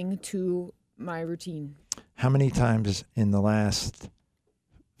sticking to my routine. How many times in the last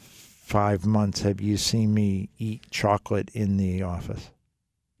 5 months have you seen me eat chocolate in the office?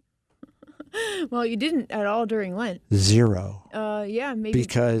 Well, you didn't at all during Lent. 0. Yeah, maybe.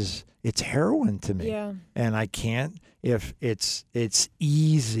 Because it's heroin to me. Yeah. And I can't, if it's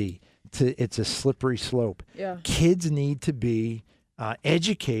easy to, it's a slippery slope. Yeah. Kids need to be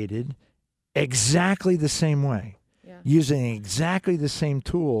educated exactly the same way. Yeah. Using exactly the same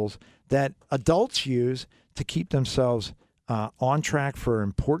tools that adults use to keep themselves on track for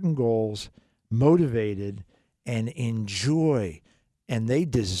important goals, motivated, and enjoy, and they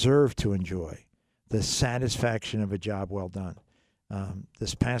deserve to enjoy, the satisfaction of a job well done.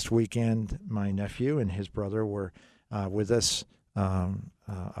 This past weekend, my nephew and his brother were with us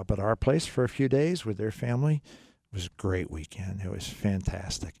up at our place for a few days with their family. It was a great weekend. It was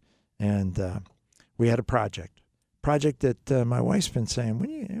fantastic. And we had a project that my wife's been saying,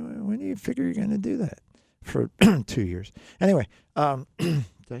 when do you figure you're going to do that? For 2 years. Anyway, did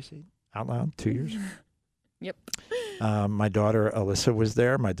I say out loud 2 years? Yep. My daughter Alyssa was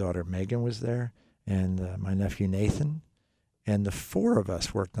there. My daughter Megan was there. And my nephew Nathan. And the 4 of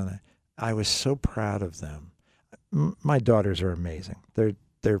us worked on it. I was so proud of them. My daughters are amazing. They're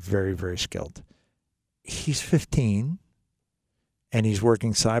very, very skilled. He's 15. And he's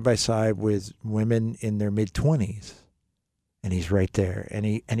working side by side with women in their mid-20s, and he's right there.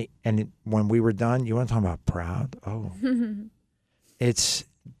 And when we were done, you want to talk about proud? Oh,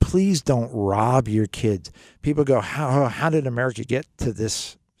 please don't rob your kids. People go, how did America get to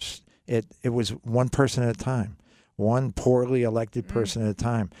this? It was one person at a time, one poorly elected person at a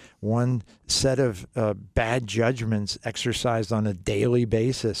time, one set of bad judgments exercised on a daily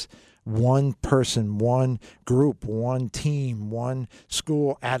basis. One person, one group, one team, one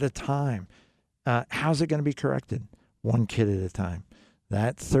school at a time. How's it going to be corrected? One kid at a time.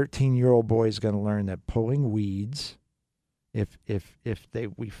 That 13-year-old boy is going to learn that pulling weeds, if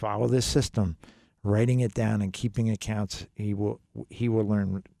we follow this system, writing it down and keeping accounts, he will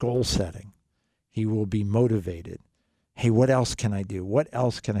learn goal setting. He will be motivated. Hey, what else can I do? What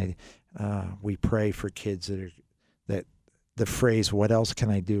else can I do? We pray for kids that the phrase, what else can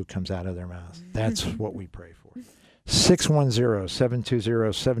I do, comes out of their mouths. That's what we pray for.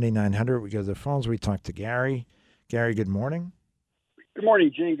 610-720-7900. We go to the phones. We talk to Gary. Gary, good morning. Good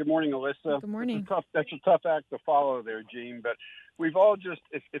morning, Gene. Good morning, Alyssa. Good morning. That's a tough act to follow there, Gene. But we've all just,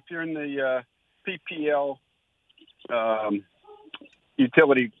 if you're in the PPL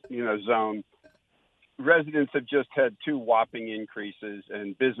utility, zone, residents have just had two whopping increases,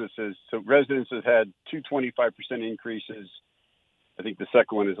 and businesses. So residents have had two 25% increases. I think the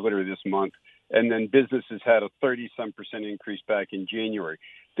second one is literally this month. And then businesses had a 30-some% increase back in January.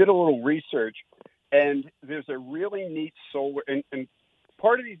 Did a little research, and there's a really neat solar, and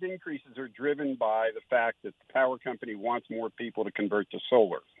part of these increases are driven by the fact that the power company wants more people to convert to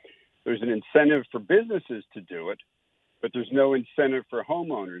solar. There's an incentive for businesses to do it, but there's no incentive for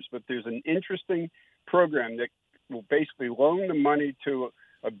homeowners. But there's an interesting program that will basically loan the money to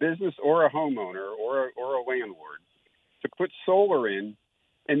a business or a homeowner or a landlord to put solar in,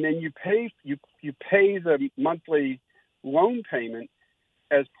 and then you pay the monthly loan payment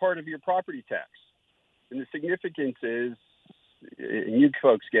as part of your property tax. And the significance is, and you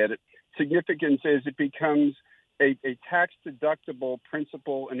folks get it, significance is it becomes a tax-deductible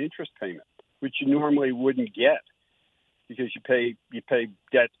principal and interest payment, which you normally wouldn't get because you pay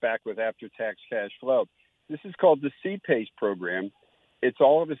debts back with after-tax cash flow. This is called the CPACE program. It's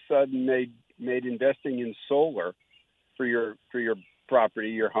all of a sudden made investing in solar for your property,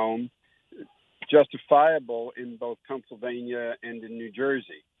 your home, justifiable in both Pennsylvania and in New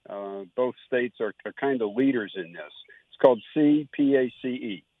Jersey. Both states are kind of leaders in this. It's called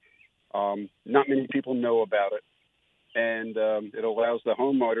CPACE. Not many people know about it, and it allows the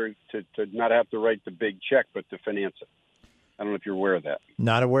homeowner to not have to write the big check, but to finance it. I don't know if you're aware of that.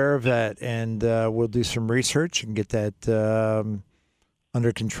 Not aware of that, and we'll do some research and get that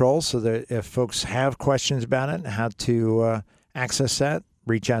under control so that if folks have questions about it and how to access that,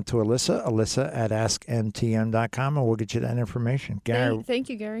 reach out to Alyssa at askmtm.com, and we'll get you that information. Gary, Thank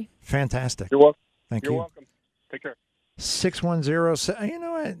you, Gary. Fantastic. You're welcome. Thank You're you. welcome. Take care. 610. You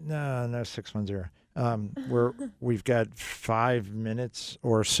know what? No 610. We've got 5 minutes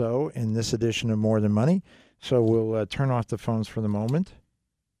or so in this edition of More Than Money, so we'll turn off the phones for the moment.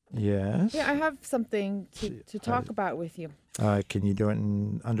 Yes. Yeah, I have something to talk about with you. Can you do it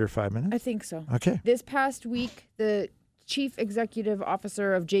in under 5 minutes? I think so. Okay. This past week, the Chief Executive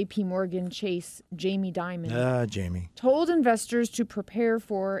Officer of J.P. Morgan Chase, Jamie Dimon, Jamie. told investors to prepare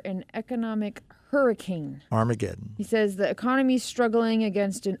for an economic hurricane. Armageddon. He says the economy is struggling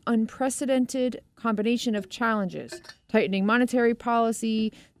against an unprecedented combination of challenges: tightening monetary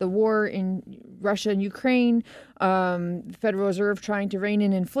policy, the war in Russia and Ukraine, the Federal Reserve trying to rein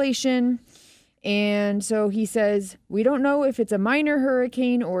in inflation. And so he says, we don't know if it's a minor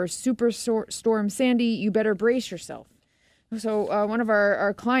hurricane or Superstorm Sandy. You better brace yourself. So one of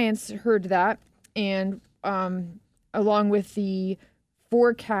our clients heard that, and along with the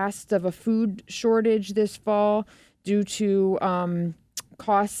forecast of a food shortage this fall due to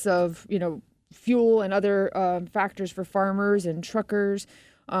costs of fuel and other factors for farmers and truckers.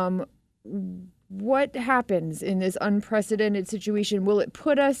 What happens in this unprecedented situation? Will it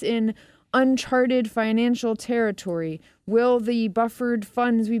put us in uncharted financial territory? Will the buffered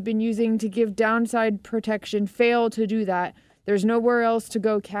funds we've been using to give downside protection fail to do that? There's nowhere else to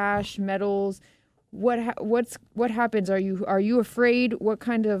go. Cash, metals. What happens? Are you afraid? What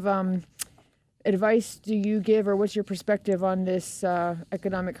kind of advice do you give, or what's your perspective on this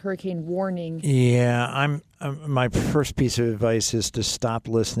economic hurricane warning? Yeah, my first piece of advice is to stop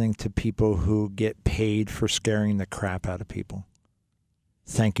listening to people who get paid for scaring the crap out of people.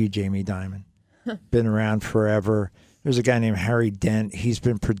 Thank you, Jamie Dimon. Been around forever. There's a guy named Harry Dent. He's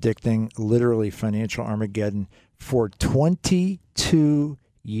been predicting literally financial Armageddon for 22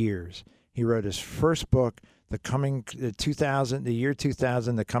 years. He wrote his first book, The Year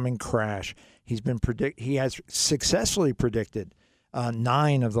 2000, The Coming Crash. He has successfully predicted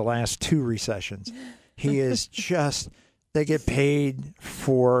 9 of the last 2 recessions. He is they get paid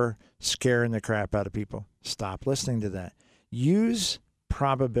for scaring the crap out of people. Stop listening to that. Use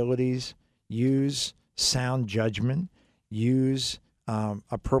probabilities, use sound judgment, use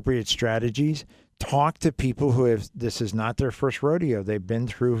appropriate strategies. Talk to people who this is not their first rodeo. They've been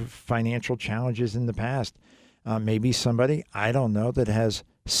through financial challenges in the past. Maybe somebody, I don't know, that has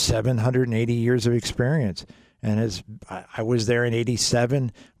 780 years of experience. And I was there in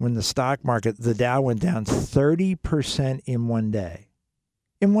 87 when the stock market, the Dow went down 30% in one day.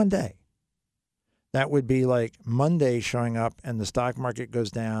 In one day. That would be like Monday showing up and the stock market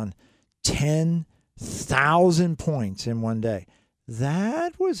goes down 10,000 points in one day.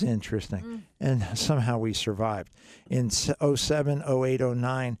 That was interesting. And somehow we survived. In 07, 08,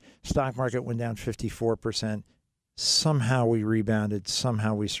 09, stock market went down 54%. Somehow we rebounded.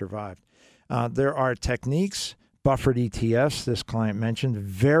 Somehow we survived. There are techniques, buffered ETFs, this client mentioned,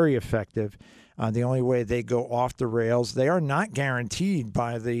 very effective. The only way they go off the rails, they are not guaranteed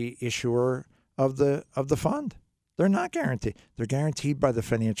by the issuer of the fund. They're not guaranteed. They're guaranteed by the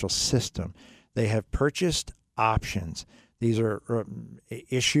financial system. They have purchased options. These are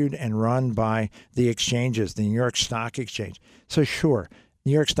issued and run by the exchanges, the New York Stock Exchange. So sure,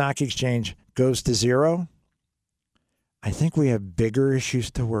 New York Stock Exchange goes to zero. I think we have bigger issues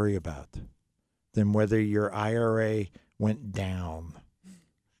to worry about than whether your IRA went down,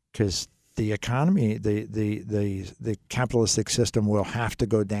 because the economy, the capitalistic system will have to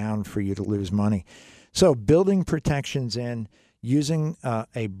go down for you to lose money. So building protections in, using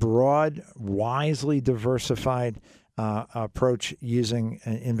a broad, wisely diversified approach, using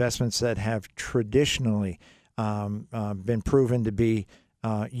investments that have traditionally been proven to be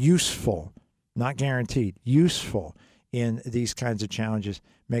useful, not guaranteed, useful in these kinds of challenges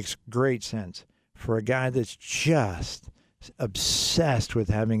makes great sense. For a guy that's just obsessed with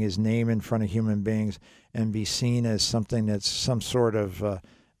having his name in front of human beings and be seen as something that's some sort of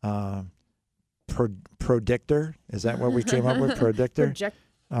predictor. Is that what we came up with? Predictor?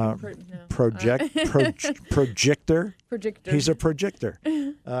 Projector. Projector. He's a projector.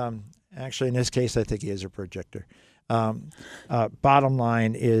 Actually, in this case, I think he is a projector. Bottom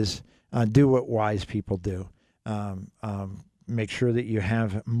line is do what wise people do. Make sure that you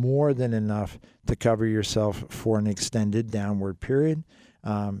have more than enough to cover yourself for an extended downward period.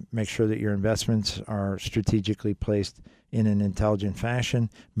 Make sure that your investments are strategically placed in an intelligent fashion.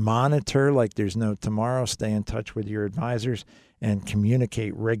 Monitor like there's no tomorrow. Stay in touch with your advisors and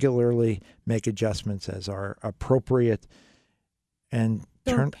communicate regularly. Make adjustments as are appropriate. And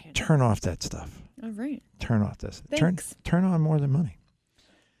turn off that stuff. All right. Turn off this. Thanks. Turn on more than money.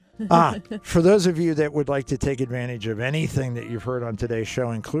 For those of you that would like to take advantage of anything that you've heard on today's show,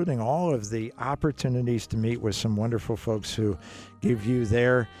 including all of the opportunities to meet with some wonderful folks who give you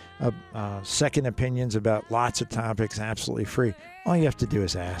their second opinions about lots of topics absolutely free, all you have to do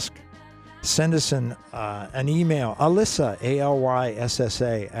is ask. Send us an email, Alyssa,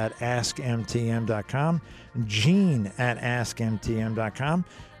 ALYSSA, at askmtm.com, Gene at askmtm.com.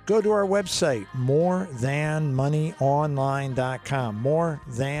 Go to our website, morethanmoneyonline.com,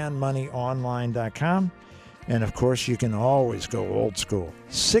 morethanmoneyonline.com. And, of course, you can always go old school,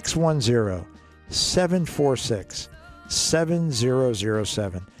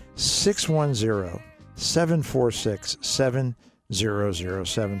 610-746-7007,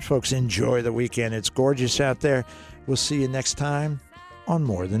 610-746-7007. Folks, enjoy the weekend. It's gorgeous out there. We'll see you next time on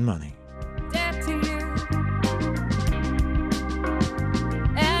More Than Money.